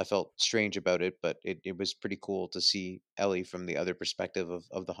 I felt strange about it, but it was pretty cool to see Ellie from the other perspective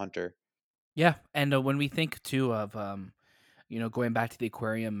of the hunter. Yeah, and when we think too of going back to the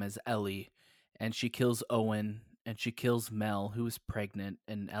aquarium as Ellie, and she kills Owen and she kills Mel, who is pregnant,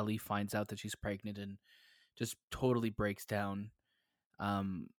 and Ellie finds out that she's pregnant and just totally breaks down.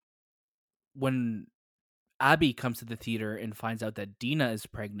 Um, when Abby comes to the theater and finds out that Dina is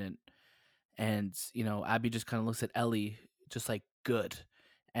pregnant, and Abby just kind of looks at Ellie, just like good,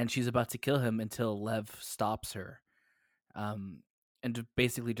 and she's about to kill him until Lev stops her, um, and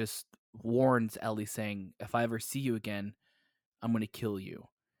basically just warns Ellie, saying, "If I ever see you again, I'm going to kill you."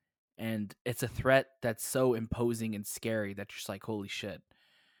 And it's a threat that's so imposing and scary that you're just like, holy shit,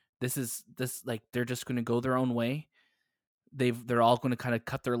 this like they're just going to go their own way. They're all going to kind of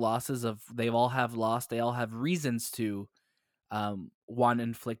cut their losses. Of they all have lost, they all have reasons to one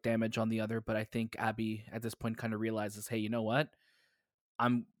inflict damage on the other. But I think Abby at this point kind of realizes, hey, you know what,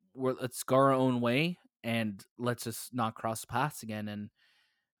 let's go our own way and let's just not cross paths again. And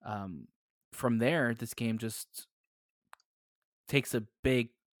um from there, this game just takes a big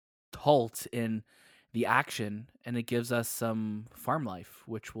halt in the action, and it gives us some farm life,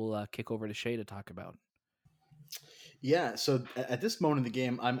 which we'll kick over to Shay to talk about. Yeah, so at this moment in the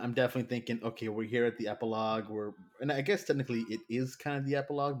game, I'm definitely thinking, okay, we're here at the epilogue. And I guess technically it is kind of the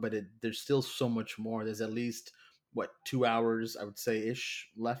epilogue, but there's still so much more. There's at least what 2 hours, I would say, ish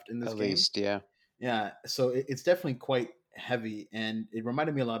left in this At game. least, yeah. Yeah, so it's definitely quite heavy, and it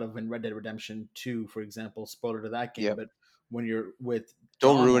reminded me a lot of when Red Dead Redemption 2, for example, spoiler to that game. Yep. But when you're with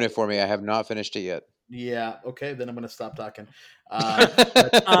Don't John, ruin it for me. I have not finished it yet. yeah, okay, then I'm gonna stop talking. But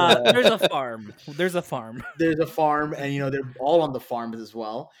There's a farm. There's a farm. there's a farm, and they're all on the farms as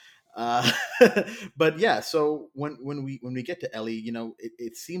well. uh but yeah, so when we get to Ellie,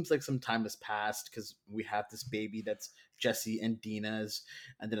 it seems like some time has passed because we have this baby that's Jesse and Dina's,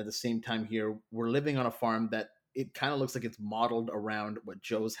 and then at the same time here we're living on a farm that it kind of looks like it's modeled around what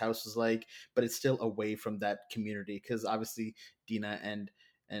Joe's house is like, but it's still away from that community because obviously Dina and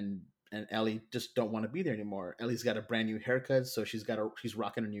and Ellie just don't want to be there anymore. Ellie's got a brand new haircut, so she's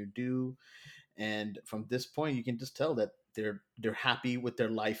rocking a new do, and from this point you can just tell that they're happy with their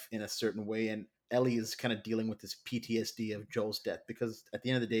life in a certain way. And Ellie is kind of dealing with this PTSD of Joel's death because at the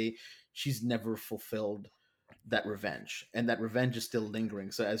end of the day she's never fulfilled that revenge, and that revenge is still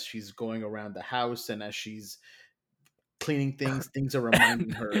lingering. So as she's going around the house and as she's cleaning things are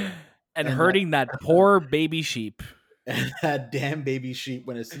reminding her. And And that hurting that poor baby sheep. and that damn baby sheep,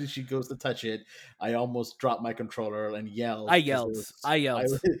 when as soon as she goes to touch it, I almost dropped my controller and I yelled because yelled. I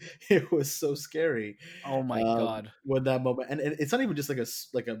yelled. it was so scary. Oh my god. When that moment, and it's not even just like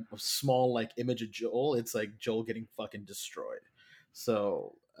a small like image of Joel, it's like Joel getting fucking destroyed.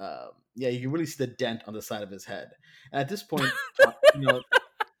 So yeah, you can really see the dent on the side of his head. And at this point,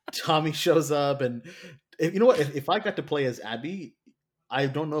 Tommy shows up, and you know what? If I got to play as Abby, I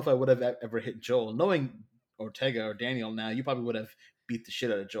don't know if I would have ever hit Joel. Knowing Ortega or Daniel now, you probably would have beat the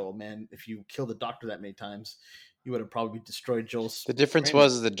shit out of Joel, man. If you killed the doctor that many times, you would have probably destroyed Joel's The difference brain.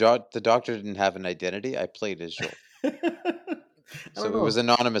 was the doctor didn't have an identity. I played as Joel, I don't so it was know.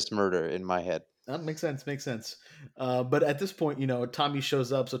 anonymous murder in my head. That makes sense. Makes sense. But at this point, Tommy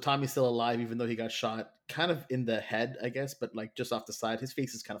shows up. So Tommy's still alive, even though he got shot, kind of in the head, I guess, but like just off the side. His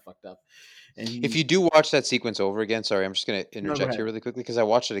face is kind of fucked up, and If you he. do watch that sequence over again, sorry, I'm just going to No, go interject ahead. here really quickly because I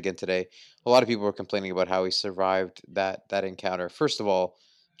watched it again today. A lot of people were complaining about how he survived that encounter. First of all,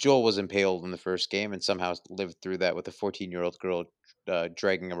 Joel was impaled in the first game and somehow lived through that with a 14-year-old girl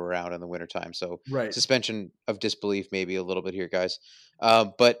dragging him around in the wintertime. So Right. suspension of disbelief, maybe a little bit here, guys.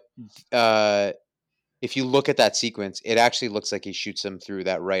 But uh, if you look at that sequence, it actually looks like he shoots him through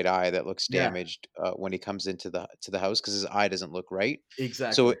that right eye that looks Yeah. damaged when he comes into the house because his eye doesn't look right. So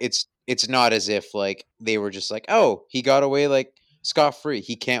Exactly. it's not as if like they were just like, oh, he got away like scot free.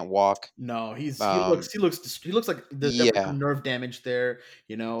 He can't walk. No, Um, he looks like there's definitely yeah, some nerve damage there.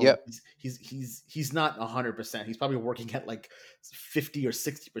 You know, yep. he's not 100%. He's probably working at like 50 or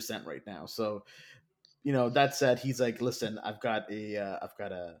 60% right now. So that said, he's like, listen, I've got a,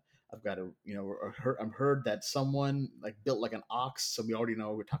 I'm heard that someone like built like an ox. So we already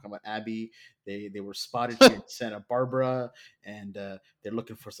know we're talking about Abby. They were spotted here in Santa Barbara, and they're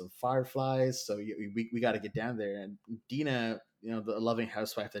looking for some fireflies. So we got to get down there. And Dina, the loving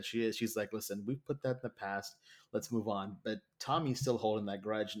housewife that she is, she's like, listen, we put that in the past. Let's move on. But Tommy's still holding that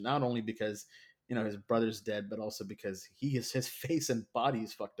grudge, not only because his brother's dead, but also because his face and body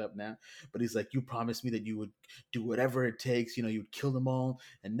is fucked up now. But he's like, you promised me that you would do whatever it takes. You'd kill them all,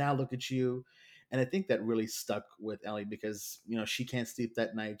 and now look at you. And I think that really stuck with Ellie because she can't sleep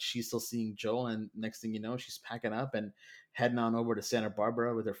that night. She's still seeing Joel, and next thing you know, she's packing up and heading on over to Santa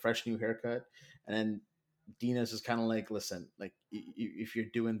Barbara with her fresh new haircut. And then Dina's just kind of like, listen, like if you're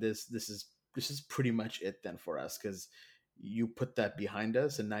doing this, this is pretty much it then for us because you put that behind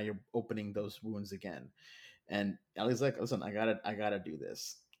us, and now you're opening those wounds again. And Ellie's like, listen, I gotta do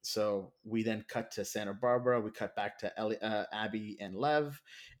this. So we then cut to Santa Barbara. We cut back to Abby and Lev,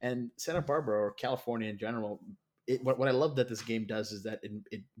 and Santa Barbara or California in general. What I love that this game does is that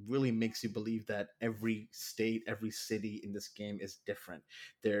it really makes you believe that every state, every city in this game is different.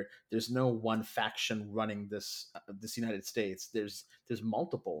 There's no one faction running this United States. There's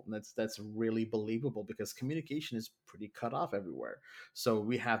multiple, and that's really believable because communication is pretty cut off everywhere. So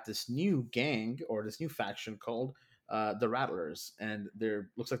we have this new gang or this new faction called the Rattlers, and they're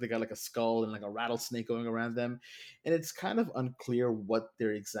looks like they got like a skull and like a rattlesnake going around them, and it's kind of unclear what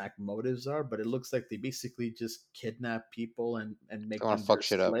their exact motives are. But it looks like they basically just kidnap people and I make want them to their fuck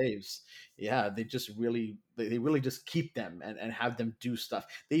shit up. slaves. Yeah, they just really they really just keep them and have them do stuff.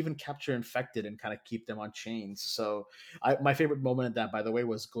 They even capture infected and kind of keep them on chains. So my favorite moment of that, by the way,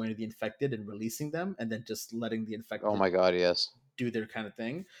 was going to the infected and releasing them, and then just letting the Oh infected my god, yes. do their kind of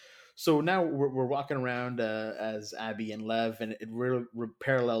thing. So now we're walking around as Abby and Lev, and it really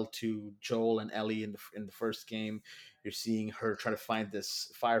parallel to Joel and Ellie in the first game. You're seeing her try to find this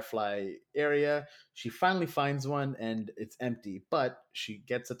firefly area. She finally finds one, and it's empty. But she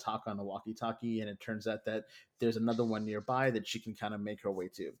gets a talk on the walkie-talkie, and it turns out that there's another one nearby that she can kind of make her way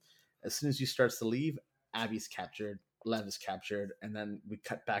to. As soon as she starts to leave, Abby's captured, Lev is captured, and then we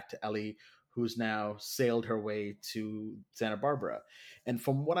cut back to Ellie, who's now sailed her way to Santa Barbara. And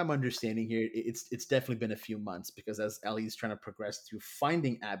from what I'm understanding here, it's definitely been a few months because as Ellie's trying to progress through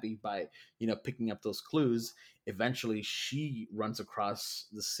finding Abby by picking up those clues, eventually she runs across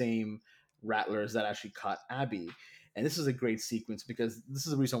the same rattlers that actually caught Abby. And this is a great sequence because this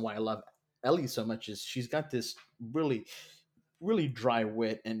is the reason why I love Ellie so much is she's got this really really dry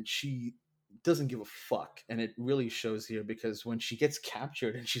wit and she doesn't give a fuck, and it really shows here because when she gets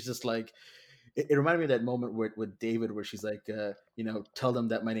captured and she's just like it reminded me of that moment with David where she's like, tell them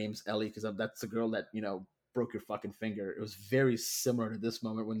that my name's Ellie because that's the girl that broke your fucking finger. It was very similar to this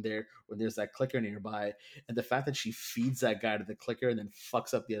moment when there's that clicker nearby, and the fact that she feeds that guy to the clicker and then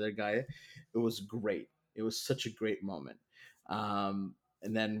fucks up the other guy, it was great. It was such a great moment. And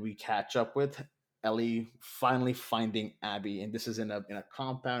then we catch up with Ellie finally finding Abby, and this is in a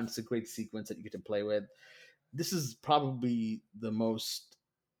compound. It's a great sequence that you get to play with. This is probably the most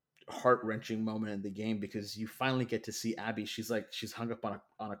heart wrenching moment in the game because you finally get to see Abby. She's hung up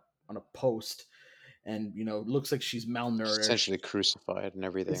on a post, and looks like she's malnourished, Essentially crucified and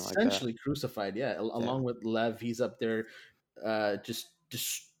everything like that. essentially crucified. Yeah, Yeah. along with Lev, he's up there, just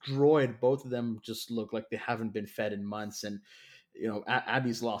destroyed. Both of them just look like they haven't been fed in months, and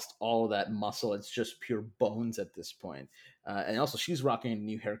Abby's lost all of that muscle. It's just pure bones at this point. And also, she's rocking a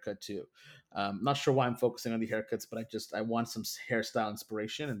new haircut too. Not sure why I'm focusing on the haircuts, but I want some hairstyle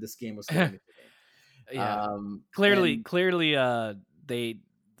inspiration, and this game was giving it to me. Yeah. Clearly, And clearly, they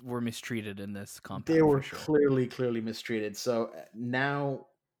were mistreated in this they compound for were sure. clearly mistreated. So now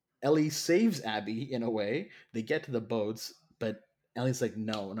Ellie saves Abby in a way. They get to the boats, but Ellie's like,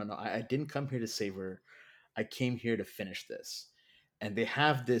 no, no, no. I didn't come here to save her. I came here to finish this. And they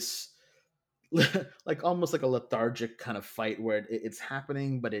have this like almost like a lethargic kind of fight where it's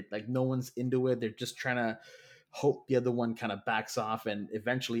happening, but it like no one's into it. They're just trying to hope the other one kind of backs off, and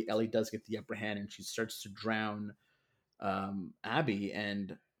eventually Ellie does get the upper hand, and she starts to drown Abby,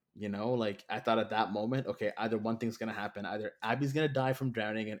 and Like I thought at that moment, okay, either one thing's gonna happen. Either Abby's gonna die from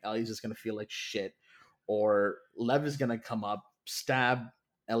drowning and Ellie's just gonna feel like shit, or Lev is gonna come up, stab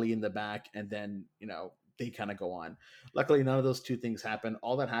Ellie in the back, and then, they kind of go on. Luckily, none of those two things happen.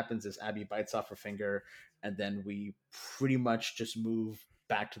 All that happens is Abby bites off her finger, and then we pretty much just move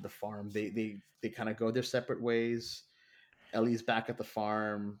back to the farm. They kind of go their separate ways. Ellie's back at the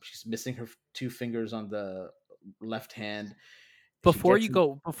farm. She's missing her two fingers on the left hand. She gets in. Before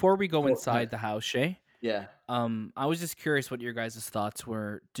we go Go ahead. inside the house, Shay, Yeah. I was just curious what your guys' thoughts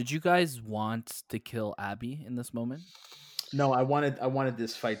were. Did you guys want to kill Abby in this moment? No, I wanted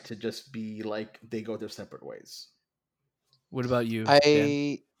this fight to just be like they go their separate ways. What about you, Dan?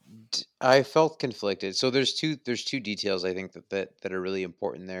 I I felt conflicted. So there's two details I think that are really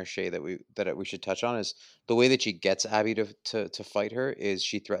important there, Shay, that we should touch on is the way that she gets Abby to fight her is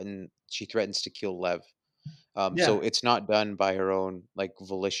she threatens to kill Lev. Yeah. So it's not done by her own like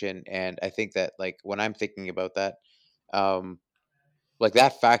volition, and I think that like when I'm thinking about that, um, like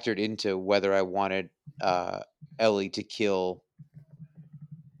that factored into whether I wanted uh Ellie to kill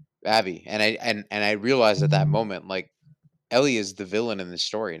Abby, and I realized at that moment like Ellie is the villain in the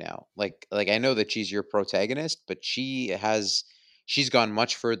story now. Like I know that she's your protagonist, but she's gone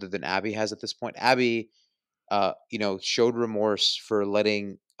much further than Abby has at this point. Abby, showed remorse for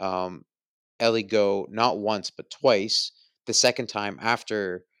letting Ellie go not once but twice. The second time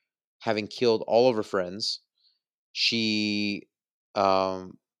after having killed all of her friends, she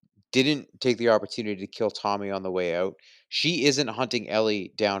um didn't take the opportunity to kill Tommy on the way out. She isn't hunting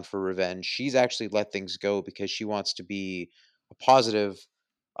Ellie down for revenge. She's actually let things go because she wants to be a positive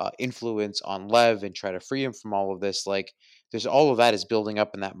influence on Lev and try to free him from all of this. Like, there's all of that is building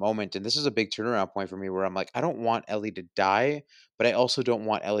up in that moment. And this is a big turnaround point for me where I'm like, I don't want Ellie to die, but I also don't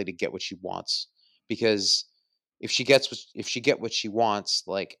want Ellie to get what she wants. Because if she get what she wants,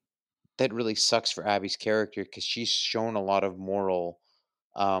 like that really sucks for Abby's character because she's shown a lot of moral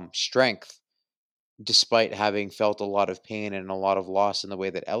strength despite having felt a lot of pain and a lot of loss in the way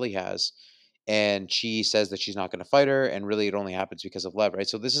that Ellie has. And she says that she's not going to fight her, and really it only happens because of Lev, right?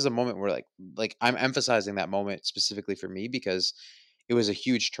 So this is a moment where like I'm emphasizing that moment specifically for me because it was a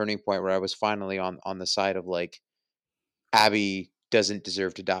huge turning point where I was finally on the side of like Abby doesn't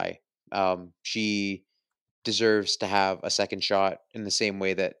deserve to die. She deserves to have a second shot in the same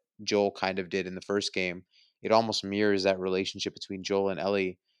way that Joel kind of did in the first game. It almost mirrors that relationship between Joel and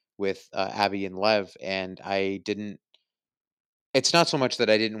Ellie with Abby and Lev. And I didn't. It's not so much that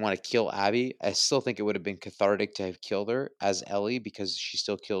I didn't want to kill Abby. I still think it would have been cathartic to have killed her as Ellie because she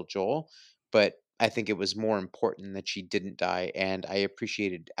still killed Joel. But I think it was more important that she didn't die. And I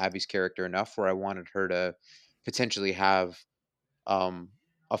appreciated Abby's character enough where I wanted her to potentially have um,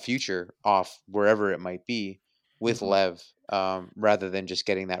 a future off wherever it might be with Hmm. Lev, rather than just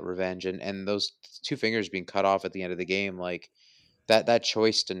getting that revenge. And those two fingers being cut off at the end of the game, like that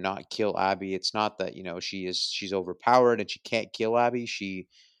choice to not kill Abby. It's not that she's overpowered and she can't kill Abby. She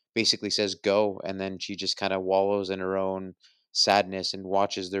basically says go, and then she just kind of wallows in her own sadness and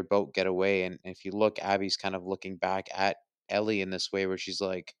watches their boat get away. And if you look, Abby's kind of looking back at Ellie in this way where she's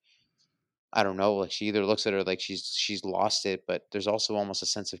like, I don't know, like she either looks at her like she's lost it, but there's also almost a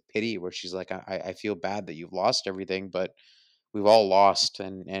sense of pity where she's like, I feel bad that you've lost everything, but we've all lost,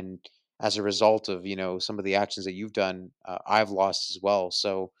 and as a result of some of the actions that you've done, I've lost as well.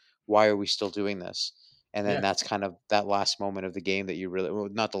 So why are we still doing this? And then Yeah. that's kind of that last moment of the game that you really, well,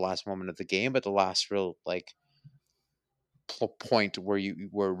 not the last moment of the game, but the last real like point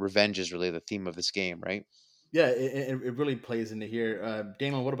where revenge is really the theme of this game, right? Yeah. It really plays into here.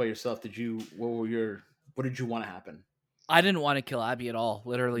 Damon, what about yourself? What did you want to happen? I didn't want to kill Abby at all.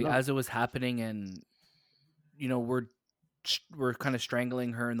 Literally, No. as it was happening, and we're kind of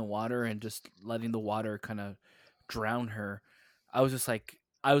strangling her in the water and just letting the water kind of drown her. I was just like,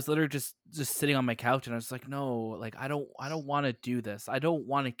 I was literally just sitting on my couch, and I was like, no, like I don't want to do this. I don't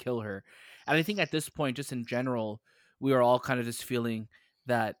want to kill her. And I think at this point, just in general, we are all kind of just feeling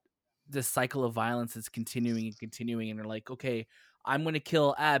that this cycle of violence is continuing and continuing, and they're like, okay, I'm going to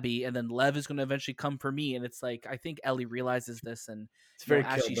kill Abby, and then Lev is going to eventually come for me. And it's like, I think Ellie realizes this, and It's very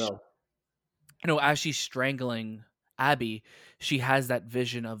as Kill Bill. as she's strangling Abby, she has that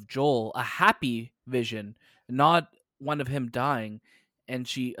vision of Joel, a happy vision, not one of him dying, and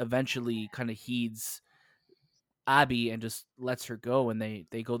she eventually kind of heeds Abby and just lets her go, and they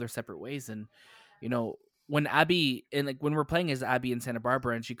go their separate ways. And you know, when Abby and like when we're playing as Abby in Santa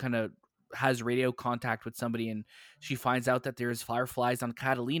Barbara, and she kind of has radio contact with somebody, and she finds out that there's fireflies on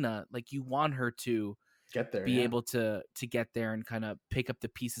Catalina, like you want her to Get there. be Yeah. able to get there and kind of pick up the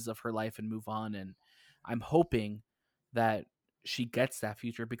pieces of her life and move on. And I'm hoping that she gets that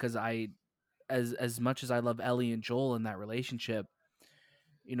future, because I as much as I love Ellie and Joel in that relationship,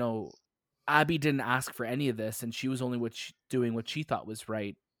 you know, Abby didn't ask for any of this, and she was only doing what she thought was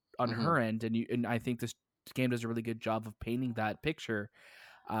right on Hmm. her end, and I think this game does a really good job of painting that picture.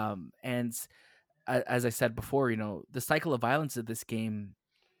 And as I said before, the cycle of violence of this game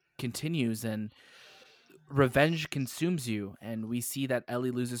continues, and revenge consumes you. And we see that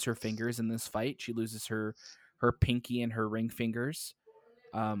Ellie loses her fingers in this fight. She loses her pinky and her ring fingers,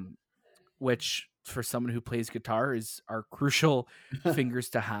 um, which for someone who plays guitar are crucial fingers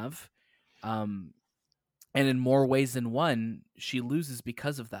to have. Um, and in more ways than one, she loses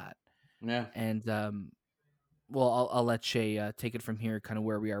because of that. Yeah. And well, I'll let Shay take it from here, kind of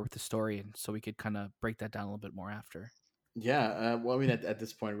where we are with the story, and so we could kind of break that down a little bit more after. Yeah. Well, I mean, at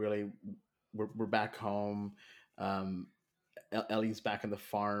this point, really, we're back home. Um, Ellie's back on the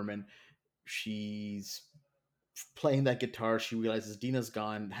farm, and she's playing that guitar. She realizes Dina's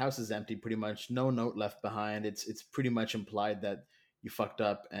gone, house is empty, pretty much no note left behind. It's pretty much implied that you fucked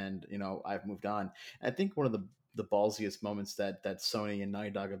up, and I've moved on. And I think one of the ballsiest moments that Sony and Naughty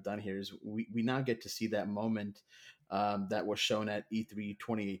Dog have done here is we now get to see that moment that was shown at E3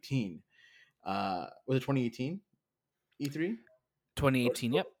 2018. Was it 2018 E3? Or,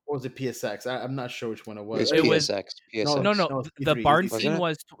 2018. Yep. or was it PSX? I'm not sure which one it It was. was It was PSX. No, no, PSX, no. no, it's The E3. It's barn E3. wasn't scene it?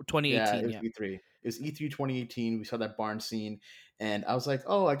 was Yeah, it 2018. was Yeah. E3. It was E3 2018. We saw that barn scene, and I was like,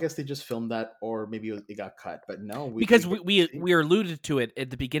 "Oh, I guess they just filmed that, or maybe it got cut." But no, we Because get we, to we see we alluded to it at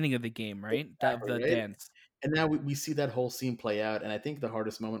the beginning of the game, right? That exactly the right. dance. And now we see that whole scene play out. And I think the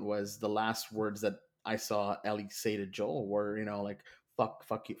hardest moment was the last words that I saw Ellie say to Joel were, like,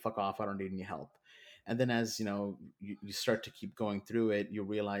 fuck you, fuck off, I don't need any help. And then as you start to keep going through it, you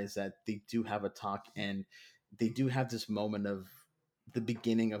realize that they do have a talk, and they do have this moment of the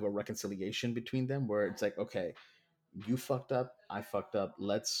beginning of a reconciliation between them where it's like, okay, you fucked up, I fucked up,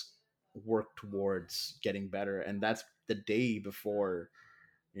 let's work towards getting better. And that's the day before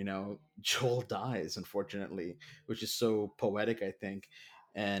Joel dies, unfortunately, which is so poetic, I think.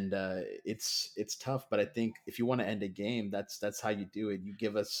 And it's tough, but I think if you want to end a game, that's how you do it. You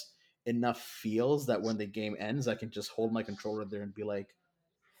give us enough feels that when the game ends, I can just hold my controller there and be like,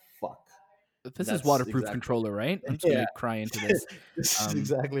 fuck. And This is that's waterproof exactly controller, right? I'm just yeah. gonna cry into this. This is Um,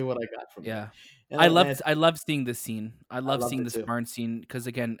 exactly what I got from it. yeah, And I I loved seeing this scene. I I love loved seeing it this too. barn scene because,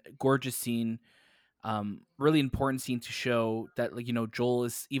 again, gorgeous scene. Really important scene to show that, like, Joel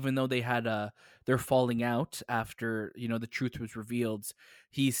is, even though they had they're falling out after the truth was revealed,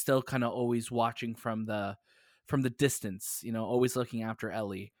 he's still kind of always watching from the distance, always looking after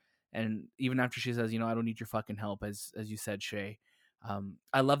Ellie. And even after she says, I don't need your fucking help, as you said, Shay.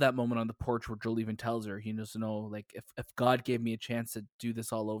 I love that moment on the porch where Joel even tells her he knows to know, like, if God gave me a chance to do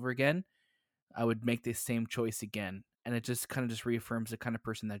this all over again, I would make the same choice again. And it just kind of just reaffirms the kind of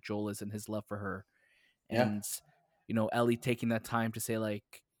person that Joel is and his love for her. Yeah. And Ellie taking that time to say,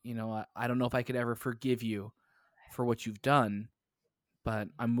 like, I don't know if I could ever forgive you for what you've done, but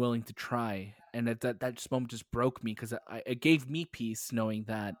I'm willing to try. And that just moment just broke me, because it gave me peace knowing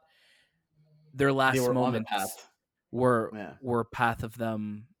that their They last were on the moments path. were Yeah. were a path of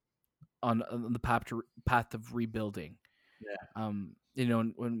them on the path of rebuilding. Yeah.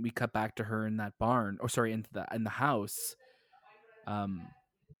 When we cut back to her in that barn, or sorry, in the house, um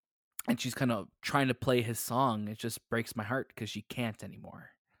and she's kind of trying to play his song, it just breaks my heart because she can't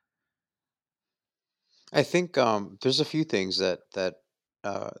anymore. I think there's a few things that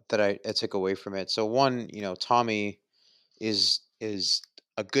I took away from it. So one, Tommy is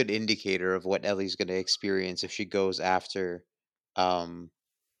a good indicator of what Ellie's going to experience if she goes after um,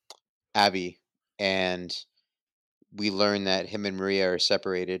 Abby, and we learn that him and Maria are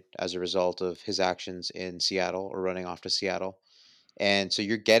separated as a result of his actions in Seattle, or running off to Seattle. And so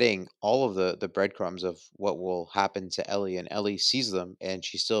you're getting all of the breadcrumbs of what will happen to Ellie, and Ellie sees them, and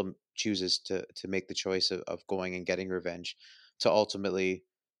she still chooses to make the choice of going and getting revenge, to ultimately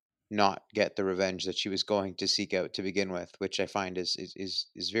not get the revenge that she was going to seek out to begin with, which I find is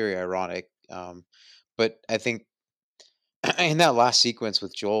very ironic. But I think in that last sequence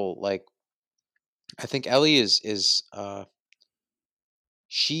with Joel, like, I think Ellie is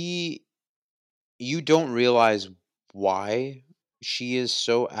she you don't realize why she is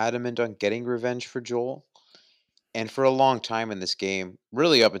so adamant on getting revenge for Joel. And for a long time in this game,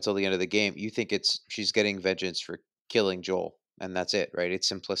 really up until the end of the game, you think it's she's getting vengeance for killing Joel, and that's it, right?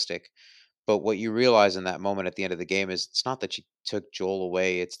 It's simplistic. But what you realize in that moment at the end of the game is it's not that she took Joel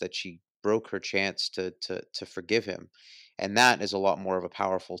away, it's that she broke her chance to forgive him. And that is a lot more of a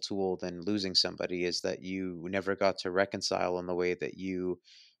powerful tool than losing somebody, is that you never got to reconcile in the way that you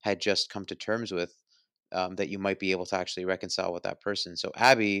had just come to terms with that you might be able to actually reconcile with that person. So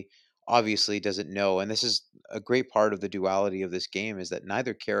Abby obviously doesn't know, and this is a great part of the duality of this game, is that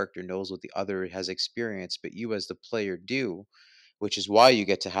neither character knows what the other has experienced, but you as the player do, which is why you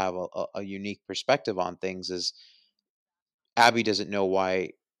get to have a unique perspective on things. Is Abby doesn't know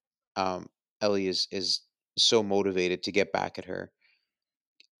why um, Ellie is so motivated to get back at her.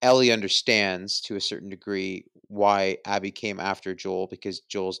 Ellie understands to a certain degree why Abby came after Joel, because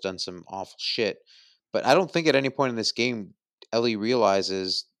Joel's done some awful shit. But I don't think at any point in this game Ellie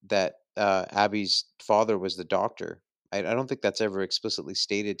realizes that Abby's father was the doctor. I don't think that's ever explicitly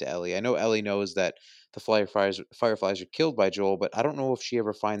stated to Ellie. I know Ellie knows that the fireflies are killed by Joel, but I don't know if she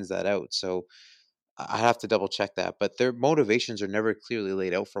ever finds that out. So I have to double check that, but their motivations are never clearly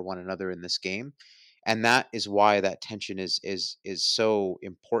laid out for one another in this game, and that is why that tension is so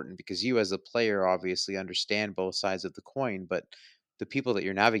important, because you as a player obviously understand both sides of the coin, but the people that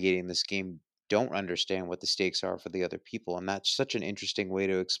you're navigating this game don't understand what the stakes are for the other people, and that's such an interesting way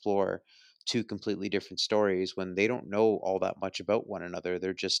to explore two completely different stories when they don't know all that much about one another.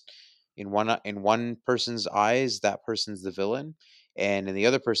 They're just in one person's eyes, that person's the villain, and in the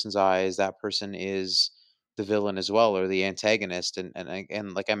other person's eyes that person is the villain as well, or the antagonist.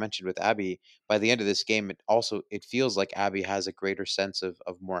 And like I mentioned with Abby, by the end of this game it feels like Abby has a greater sense of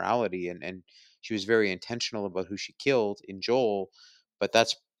morality, and she was very intentional about who she killed in Joel, but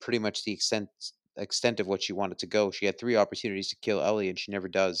that's pretty much the extent of what she wanted to go. She had three opportunities to kill Ellie and she never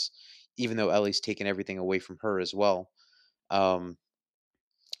does, even though Ellie's taken everything away from her as well. um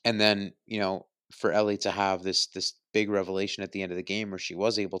and then, for Ellie to have this big revelation at the end of the game where she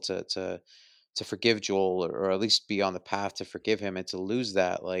was able to forgive Joel, or at least be on the path to forgive him, and to lose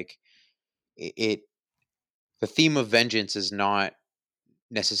that, like, it the theme of vengeance is not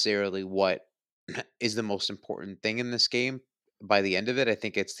necessarily what is the most important thing in this game. By the end of it, I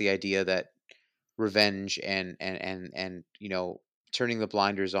think it's the idea that revenge and turning the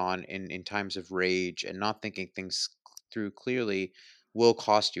blinders on in times of rage and not thinking things through clearly will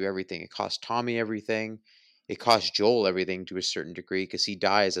cost you everything. It cost Tommy everything. It cost Joel everything to a certain degree, because he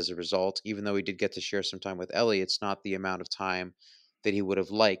dies as a result. Even though he did get to share some time with Ellie, it's not the amount of time that he would have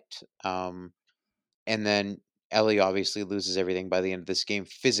liked. And then Ellie obviously loses everything by the end of this game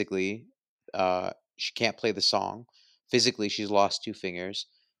physically. She can't play the song. Physically, she's lost two fingers.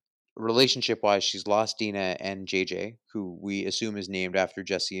 Relationship wise, she's lost Dina and JJ, who we assume is named after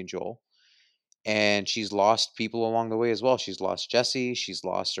Jesse and Joel. And she's lost people along the way as well. She's lost Jesse. She's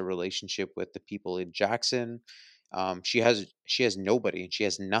lost a relationship with the people in Jackson. She has nobody, and she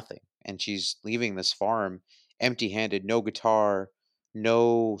has nothing, and she's leaving this farm empty-handed, no guitar,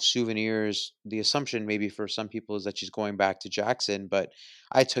 no souvenirs. The assumption maybe for some people is that she's going back to Jackson, but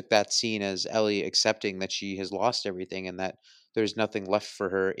I took that scene as Ellie accepting that she has lost everything and that there's nothing left for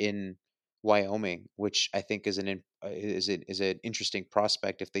her in Wyoming, which I think is an interesting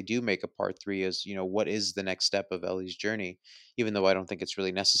prospect if they do make a part three. Is, what is the next step of Ellie's journey? Even though I don't think it's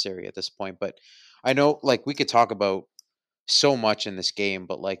really necessary at this point, but I know, like, we could talk about so much in this game,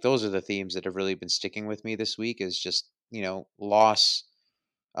 but like those are the themes that have really been sticking with me this week. Is just, loss,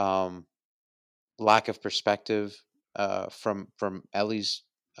 um, lack of perspective, from Ellie's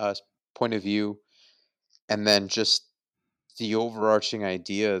point of view, and then just the overarching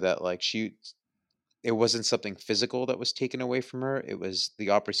idea that, like, it wasn't something physical that was taken away from her. It was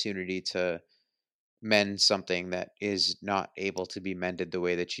the opportunity to mend something that is not able to be mended the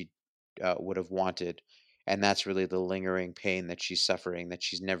way that she would have wanted. And that's really the lingering pain that she's suffering, that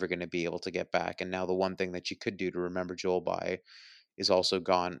she's never going to be able to get back. And now the one thing that she could do to remember Joel by is also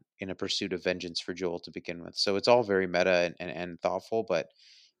gone in a pursuit of vengeance for Joel to begin with. So it's all very meta and thoughtful, but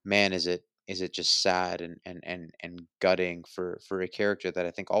man, is it just sad and gutting for a character that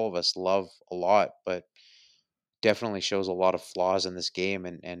I think all of us love a lot, but definitely shows a lot of flaws in this game.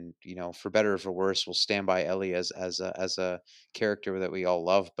 And for better or for worse, we'll stand by Ellie as a character that we all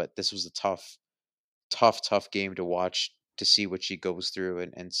love. But this was a tough game to watch, to see what she goes through,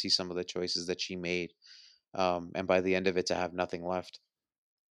 and see some of the choices that she made. And by the end of it, to have nothing left.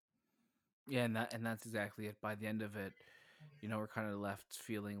 Yeah, and that's exactly it. By the end of it, we're kind of left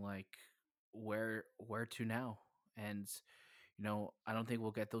feeling like where to now, and I don't think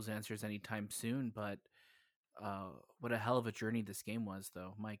we'll get those answers anytime soon. But what a hell of a journey this game was,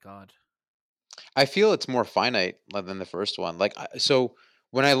 though. My God. I feel it's more finite than the first one. Like, so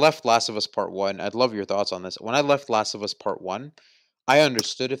when I left Last of Us Part One, I'd love your thoughts on this. When I left Last of Us Part One, I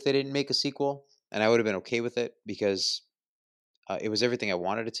understood if they didn't make a sequel, and I would have been okay with it, because it was everything I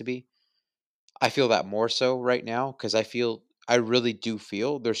wanted it to be. I feel that more so right now, because I really do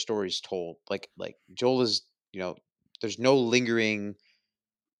feel their stories told. Like Joel is, there's no lingering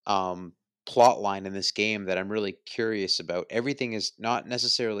plot line in this game that I'm really curious about. Everything is not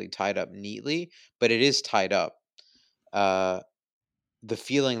necessarily tied up neatly, but it is tied up. Uh, the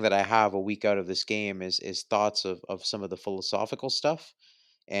feeling that I have a week out of this game is thoughts of some of the philosophical stuff,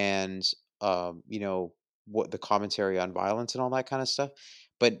 and you know, what the commentary on violence and all that kind of stuff.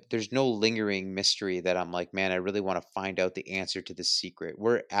 But there's no lingering mystery that I'm like, man, I really want to find out the answer to this secret.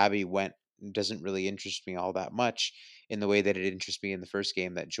 Where Abby went doesn't really interest me all that much in the way that it interests me in the first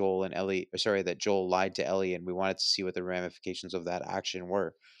game, that Joel and Ellie, or sorry, that Joel lied to Ellie, and we wanted to see what the ramifications of that action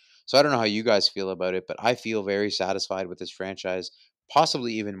were. So I don't know how you guys feel about it, but I feel very satisfied with this franchise,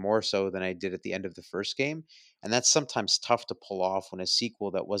 possibly even more so than I did at the end of the first game. And that's sometimes tough to pull off when a sequel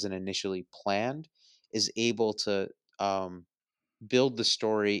that wasn't initially planned is able to um, build the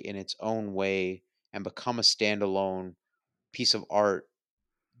story in its own way and become a standalone piece of art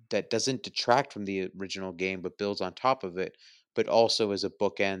that doesn't detract from the original game but builds on top of it, but also as a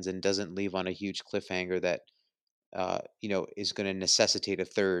bookends and doesn't leave on a huge cliffhanger that you know, is going to necessitate a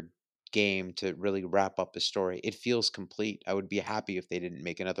third game to really wrap up the story. It feels complete. I would be happy if they didn't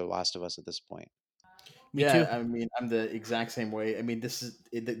make another Last of Us at this point. Me too. Yeah, I mean, I'm the exact same way. I mean, this is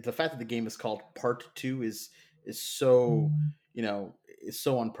the fact that the game is called Part Two is so, you know, is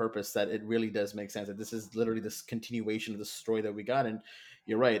so on purpose that it really does make sense. That this is literally this continuation of the story that we got. And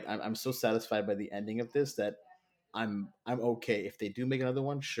you're right. I'm so satisfied by the ending of this that I'm okay if they do make another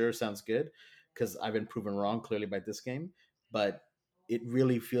one. Sure, sounds good, because I've been proven wrong clearly by this game. But it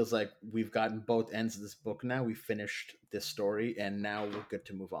really feels like we've gotten both ends of this book now. We finished this story, and now we're good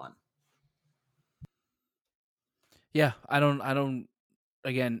to move on. Yeah, I don't.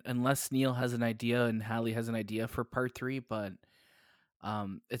 Again, unless Neil has an idea and Hallie has an idea for part three, but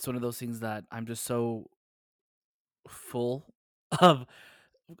it's one of those things that I'm just so full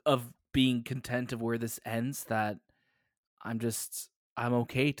of being content of where this ends that I'm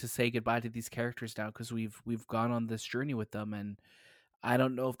okay to say goodbye to these characters now because we've gone on this journey with them, and I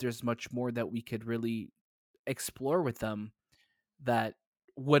don't know if there's much more that we could really explore with them that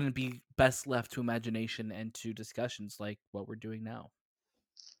wouldn't be best left to imagination and to discussions like what we're doing now.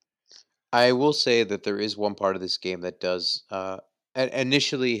 I will say that there is one part of this game that does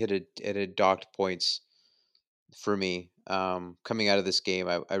initially hit a docked points for me. Coming out of this game,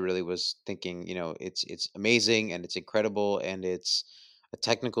 I really was thinking, you know, it's amazing and it's incredible and it's a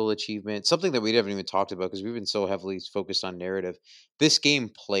technical achievement, something that we haven't even talked about because we've been so heavily focused on narrative. This game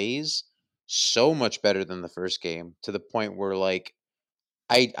plays so much better than the first game to the point where like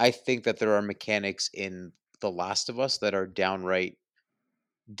I think that there are mechanics in The Last of Us that are downright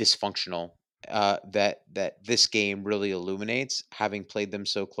dysfunctional, that this game really illuminates, having played them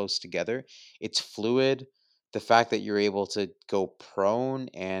so close together. It's fluid. The fact that you're able to go prone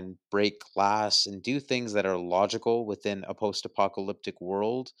and break glass and do things that are logical within a post-apocalyptic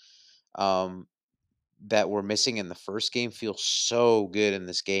world, um, that we're missing in the first game feels so good in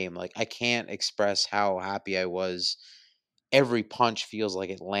this game. Like I can't express how happy I was. Every punch feels like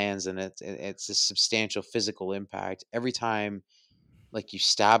it lands, and it's a substantial physical impact every time, like you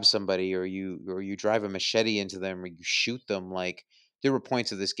stab somebody or you drive a machete into them or you shoot them. Like there were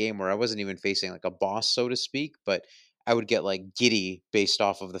points of this game where I wasn't even facing like a boss, so to speak, but I would get like giddy based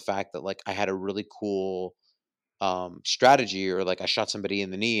off of the fact that like I had a really cool strategy, or like I shot somebody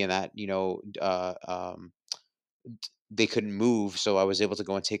in the knee and that, you know, they couldn't move, so I was able to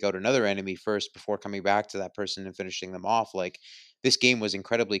go and take out another enemy first before coming back to that person and finishing them off. Like this game was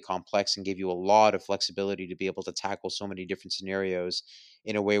incredibly complex and gave you a lot of flexibility to be able to tackle so many different scenarios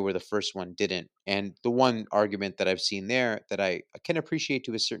in a way where the first one didn't. And the one argument that I've seen there that I can appreciate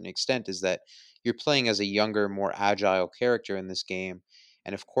to a certain extent is that you're playing as a younger, more agile character in this game,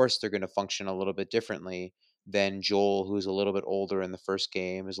 and of course they're going to function a little bit differently than Joel, who's a little bit older in the first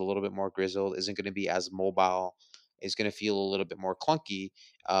game, is a little bit more grizzled, isn't going to be as mobile, is going to feel a little bit more clunky.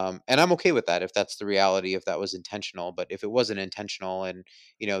 And I'm okay with that if that's the reality, if that was intentional. But if it wasn't intentional, and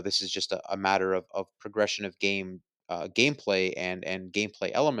you know, this is just a matter of progression of gameplay and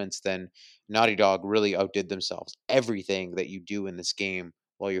gameplay elements, then Naughty Dog really outdid themselves. Everything that you do in this game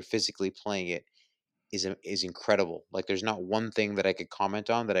while you're physically playing it is incredible. Like there's not one thing that I could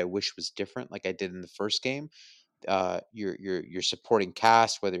comment on that I wish was different, like I did in the first game. Your supporting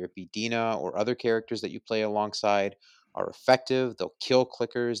cast, whether it be Dina or other characters that you play alongside, are effective. They'll kill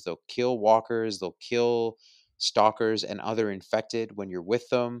clickers, they'll kill walkers, they'll kill stalkers and other infected when you're with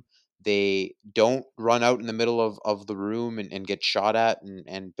them. They don't run out in the middle of the room and get shot at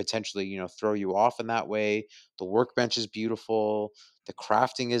and potentially, you know, throw you off in that way. The workbench is beautiful. The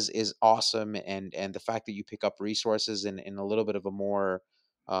crafting is awesome, and the fact that you pick up resources in a little bit of a more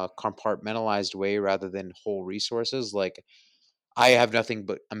compartmentalized way rather than whole resources. Like I have nothing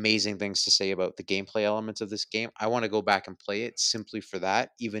but amazing things to say about the gameplay elements of this game. I want to go back and play it simply for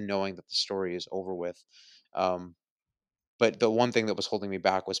that, even knowing that the story is over with. Um, but the one thing that was holding me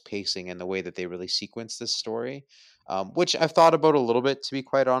back was pacing and the way that they really sequenced this story, which I've thought about a little bit, to be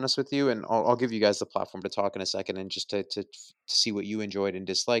quite honest with you. And I'll give you guys the platform to talk in a second and just to see what you enjoyed and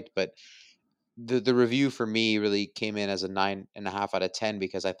disliked. But the review for me really came in as a 9.5 out of 10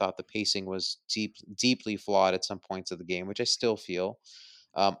 because I thought the pacing was deeply flawed at some points of the game, which I still feel.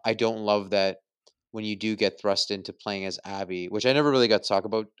 I don't love that when you do get thrust into playing as Abby, which I never really got to talk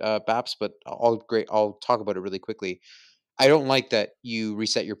about, Baps, but I'll talk about it really quickly. I don't like that you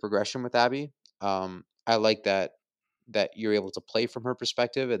reset your progression with Abby. I like that you're able to play from her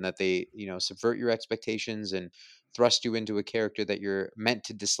perspective and that they, subvert your expectations and thrust you into a character that you're meant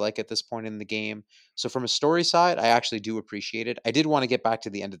to dislike at this point in the game. So from a story side, I actually do appreciate it. I did want to get back to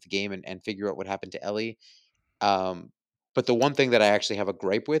the end of the game and figure out what happened to Ellie. um, but the one thing that I actually have a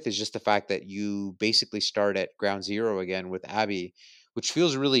gripe with is just the fact that you basically start at ground zero again with Abby, which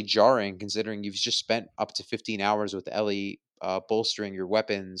feels really jarring considering you've just spent up to 15 hours with Ellie, bolstering your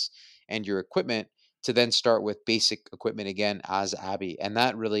weapons and your equipment, to then start with basic equipment again as Abby. And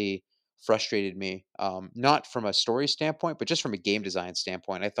that really frustrated me, not from a story standpoint, but just from a game design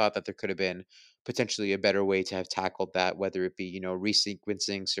standpoint. I thought that there could have been potentially a better way to have tackled that, whether it be,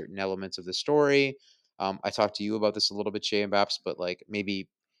 resequencing certain elements of the story. I talked to you about this a little bit, Shay and Baps, but like maybe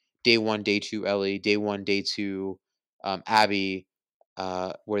day one, day two, Ellie, day one, day two, Abby,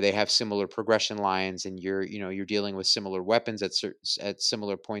 where they have similar progression lines, and you're dealing with similar weapons at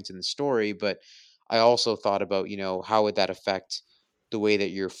similar points in the story. But I also thought about, how would that affect the way that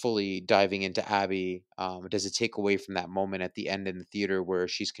you're fully diving into Abby? Does it take away from that moment at the end in the theater where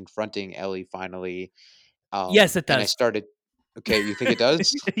she's confronting Ellie finally? Yes, it And I does. started. Okay, you think it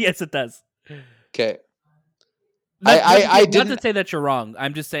does? Yes, it does. Okay, Not not to say, I not to didn't. say that you're wrong.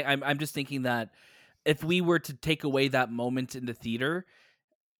 I'm just saying I'm just thinking that if we were to take away that moment in the theater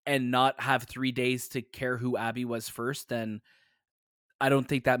and not have 3 days to care who Abby was first, then I don't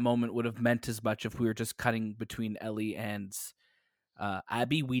think that moment would have meant as much if we were just cutting between Ellie and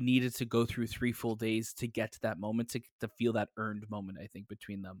Abby. We needed to go through 3 full days to get to that moment, to feel that earned moment, I think,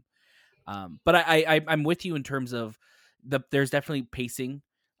 between them. But I'm with you in terms of there's definitely pacing,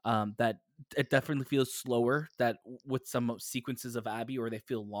 that it definitely feels slower, that with some sequences of Abby, or they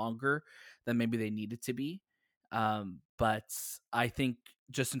feel longer than maybe they needed to be. But I think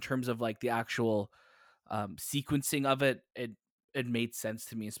just in terms of like the actual sequencing of it, it made sense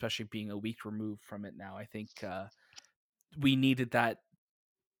to me, especially being a week removed from it now. I think we needed that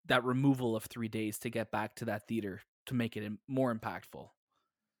removal of 3 days to get back to that theater to make it more impactful.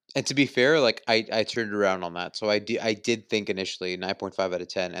 And to be fair, like I turned around on that. So I did think initially 9.5 out of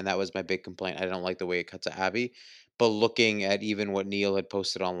 10, and that was my big complaint. I don't like the way it cut to Abby. But looking at even what Neil had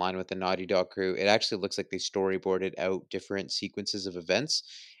posted online with the Naughty Dog crew, it actually looks like they storyboarded out different sequences of events,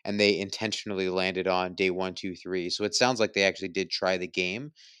 and they intentionally landed on day one, two, three. So it sounds like they actually did try the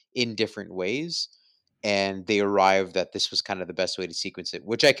game in different ways, and they arrived that this was kind of the best way to sequence it,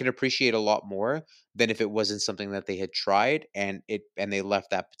 which I can appreciate a lot more than if it wasn't something that they had tried and they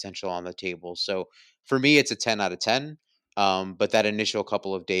left that potential on the table. So for me, it's a 10 out of 10. But that initial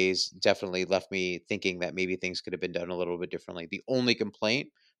couple of days definitely left me thinking that maybe things could have been done a little bit differently. The only complaint,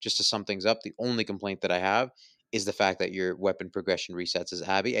 just to sum things up, the only complaint that I have is the fact that your weapon progression resets as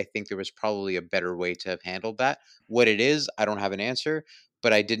Abby. I think there was probably a better way to have handled that. What it is, I don't have an answer,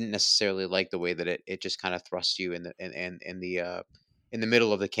 but I didn't necessarily like the way that it just kind of thrust you in the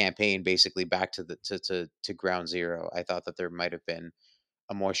middle of the campaign, basically back to to ground zero. I thought that there might have been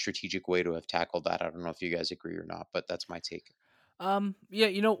a more strategic way to have tackled that. I don't know if you guys agree or not, but that's my take.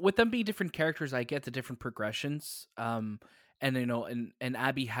 Yeah, with them being different characters, I get the different progressions. And and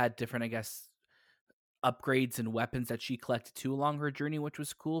Abby had different, I guess, upgrades and weapons that she collected too along her journey, which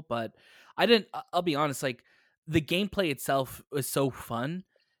was cool. But I didn't. I'll be honest, like the gameplay itself was so fun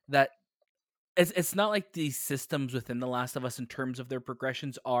that it's not like the systems within The Last of Us in terms of their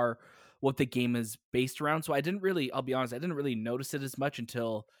progressions are what the game is based around. So I didn't really. I'll be honest, I didn't really notice it as much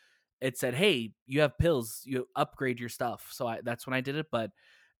until it said, "Hey, you have pills. You upgrade your stuff." So that's when I did it. But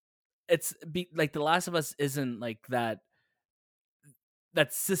like The Last of Us isn't like that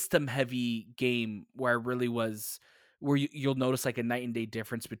system heavy game where I really was where you'll notice like a night and day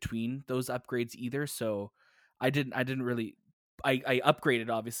difference between those upgrades either. So I didn't really I upgraded,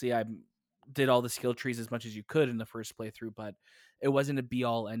 obviously. I did all the skill trees as much as you could in the first playthrough, but it wasn't a be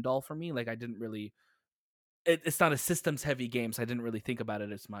all end all for me. Like I didn't really it's not a systems heavy game, so I didn't really think about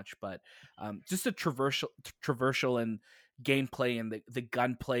it as much. But just a traversal and gameplay and the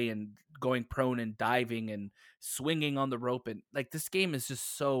gunplay and going prone and diving and swinging on the rope, and like this game is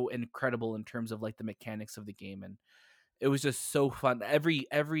just so incredible in terms of like the mechanics of the game, and it was just so fun. Every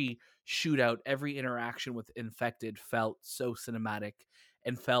shootout, every interaction with infected felt so cinematic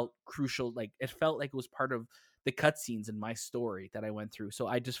and felt crucial. Like it felt like it was part of the cutscenes in my story that I went through. So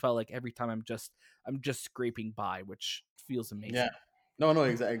I just felt like every time I'm just scraping by, which feels Yeah. amazing. No, no,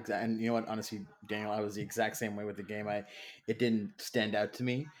 exactly. And you know what? Honestly, Daniel, I was the exact same way with the game. It didn't stand out to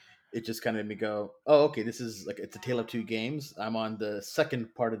me. It just kind of made me go, "Oh, okay, this is like it's a tale of two games. I'm on the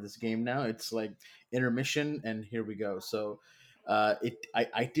second part of this game now. It's like intermission, and here we go." So,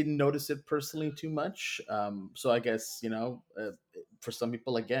 I didn't notice it personally too much. So I guess for some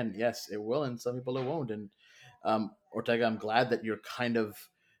people, again, yes, it will, and some people it won't. And Ortega, I'm glad that you're kind of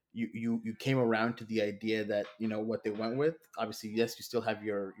you came around to the idea that what they went with. Obviously, yes, you still have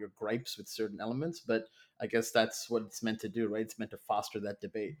your gripes with certain elements, but I guess that's what it's meant to do, right? It's meant to foster that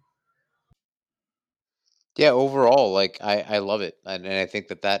debate. Yeah, overall, like I love it, and I think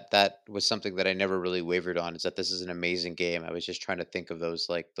that was something that I never really wavered on. Is that this is an amazing game. I was just trying to think of those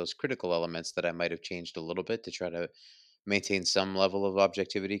like those critical elements that I might have changed a little bit to try to maintain some level of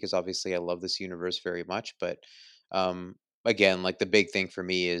objectivity, because obviously I love this universe very much. But um, again, like the big thing for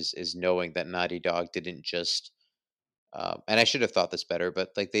me is knowing that Naughty Dog didn't just and I should have thought this better,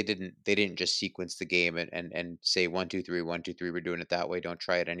 but like they didn't just sequence the game and say 1 2 3 1 2 3, we're doing it that way. Don't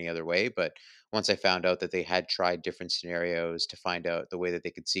try it any other way. But once I found out that they had tried different scenarios to find out the way that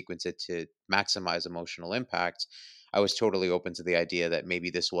they could sequence it to maximize emotional impact, I was totally open to the idea that maybe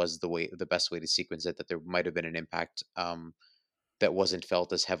this was the best way to sequence it. That there might have been an impact that wasn't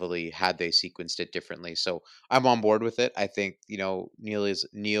felt as heavily had they sequenced it differently. So I'm on board with it. I think, Neil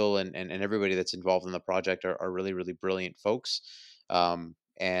and everybody that's involved in the project are really, really brilliant folks.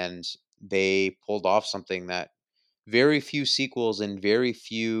 And they pulled off something that very few sequels and very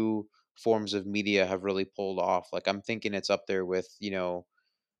few forms of media have really pulled off. Like I'm thinking it's up there with,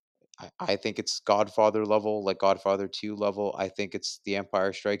 I think it's Godfather level, like Godfather 2 level. I think it's the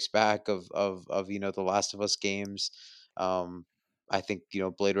Empire Strikes Back of the Last of Us games. Um, I think,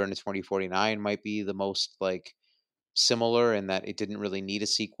 Blade Runner 2049 might be the most like similar in that it didn't really need a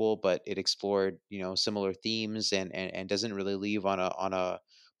sequel, but it explored, similar themes and doesn't really leave on a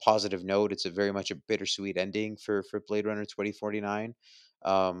positive note. It's a very much a bittersweet ending for Blade Runner 2049.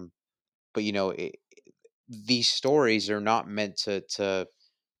 Um, but these stories are not meant to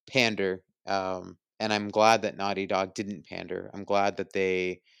pander. And I'm glad that Naughty Dog didn't pander. I'm glad that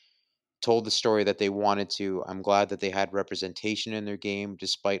they told the story that they wanted to. I'm glad that they had representation in their game,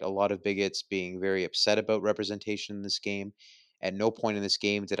 despite a lot of bigots being very upset about representation in this game. At no point in this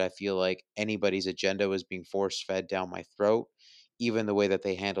game did I feel like anybody's agenda was being force fed down my throat. Even the way that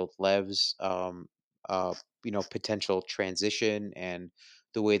they handled Lev's, uh, potential transition and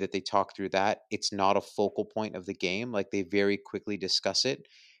the way that they talk through that, it's not a focal point of the game. Like they very quickly discuss it,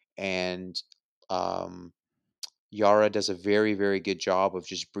 and um, Yara does a very, very good job of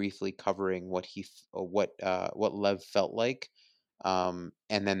just briefly covering what Lev felt like, and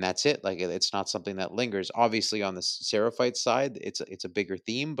then that's it. Like it's not something that lingers. Obviously, on the Seraphite side, it's a bigger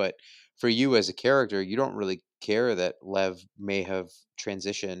theme, but for you as a character, you don't really care that Lev may have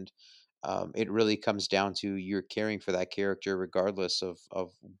transitioned. It really comes down to you're caring for that character regardless of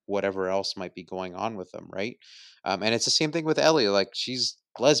whatever else might be going on with them, right? And it's the same thing with Ellie. Like she's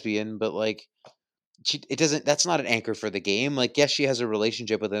lesbian, but like it doesn't that's not an anchor for the game. Like, yes, she has a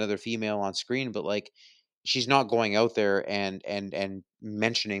relationship with another female on screen, but like she's not going out there and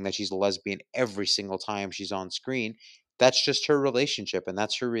mentioning that she's a lesbian every single time she's on screen. That's just her relationship and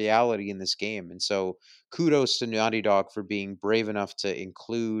that's her reality in this game. And so kudos to Naughty Dog for being brave enough to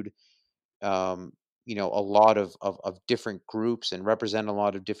include a lot of different groups and represent a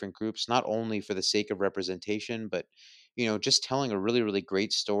lot of different groups, not only for the sake of representation, but just telling a really, really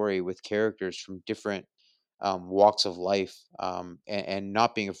great story with characters from different walks of life, and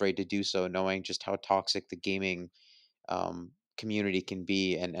not being afraid to do so, knowing just how toxic the gaming community can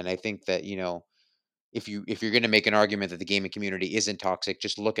be. And I think that if you're going to make an argument that the gaming community isn't toxic,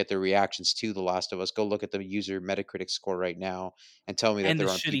 just look at the reactions to The Last of Us. Go look at the user Metacritic score right now, and tell me that And the there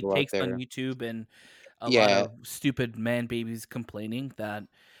aren't shitty people out takes on there. YouTube and a lot Yeah, of stupid man babies complaining that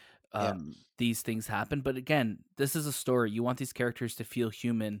yeah, these things happen. But again, this is a story. You want these characters to feel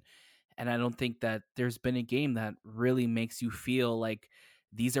human, and I don't think that there's been a game that really makes you feel like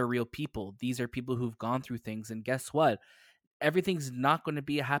these are real people. These are people who've gone through things, and guess what? Everything's not going to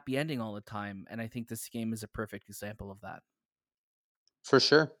be a happy ending all the time, and I think this game is a perfect example of that. for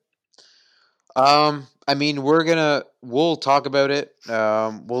sure. I mean, we'll talk about it.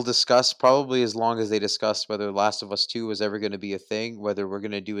 We'll discuss probably as long as they discuss whether Last of Us 2 is ever going to be a thing, whether we're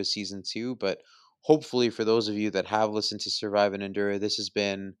going to do a season 2. But hopefully, for those of you that have listened to Survive and Endure, this has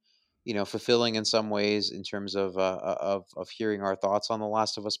been, fulfilling in some ways in terms of of hearing our thoughts on The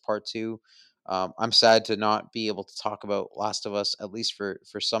Last of Us Part 2. I'm sad to not be able to talk about Last of Us at least for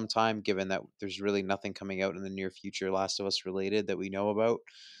some time, given that there's really nothing coming out in the near future Last of Us related that we know about.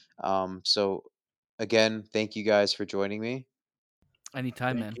 So again, thank you guys for joining me,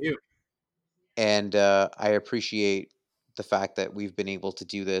 Anytime, Thank man. you. and I appreciate the fact that we've been able to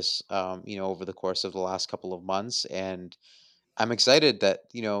do this, over the course of the last couple of months, and I'm excited that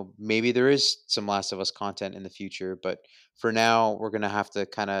maybe there is some Last of Us content in the future, but for now, we're gonna have to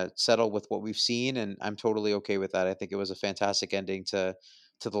kind of settle with what we've seen, and I'm totally okay with that. I think it was a fantastic ending to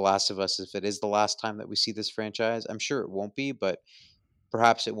The Last of Us. If it is the last time that we see this franchise, I'm sure it won't be, but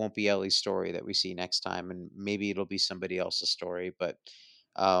perhaps it won't be Ellie's story that we see next time, and maybe it'll be somebody else's story. But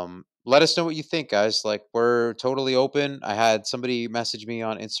let us know what you think, guys. Like, we're totally open. I had somebody message me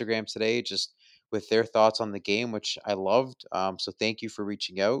on Instagram today just with their thoughts on the game, which I loved. So thank you for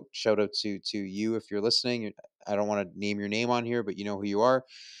reaching out. Shout out to you if you're listening. I don't want to name your name on here, but you know who you are.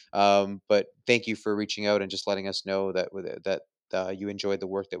 But thank you for reaching out and just letting us know that you enjoyed the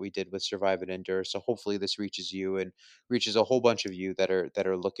work that we did with Survive and Endure. So hopefully this reaches you and reaches a whole bunch of you that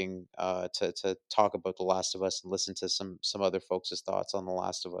are looking to talk about The Last of Us and listen to some other folks' thoughts on The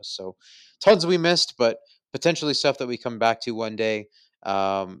Last of Us. So tons we missed, but potentially stuff that we come back to one day.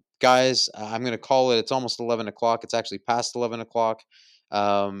 Guys, I'm going to call it. It's almost 11 o'clock. It's actually past 11 o'clock.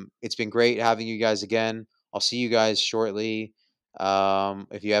 It's been great having you guys again. I'll see you guys shortly.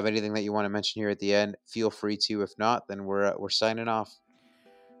 If you have anything that you want to mention here at the end, feel free to. If not, then we're signing off.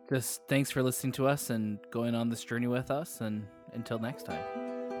 Just thanks for listening to us and going on this journey with us. And until next time.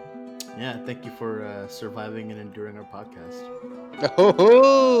 Yeah, thank you for surviving and enduring our podcast.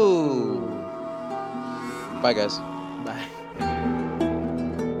 Oh, bye, guys. Bye.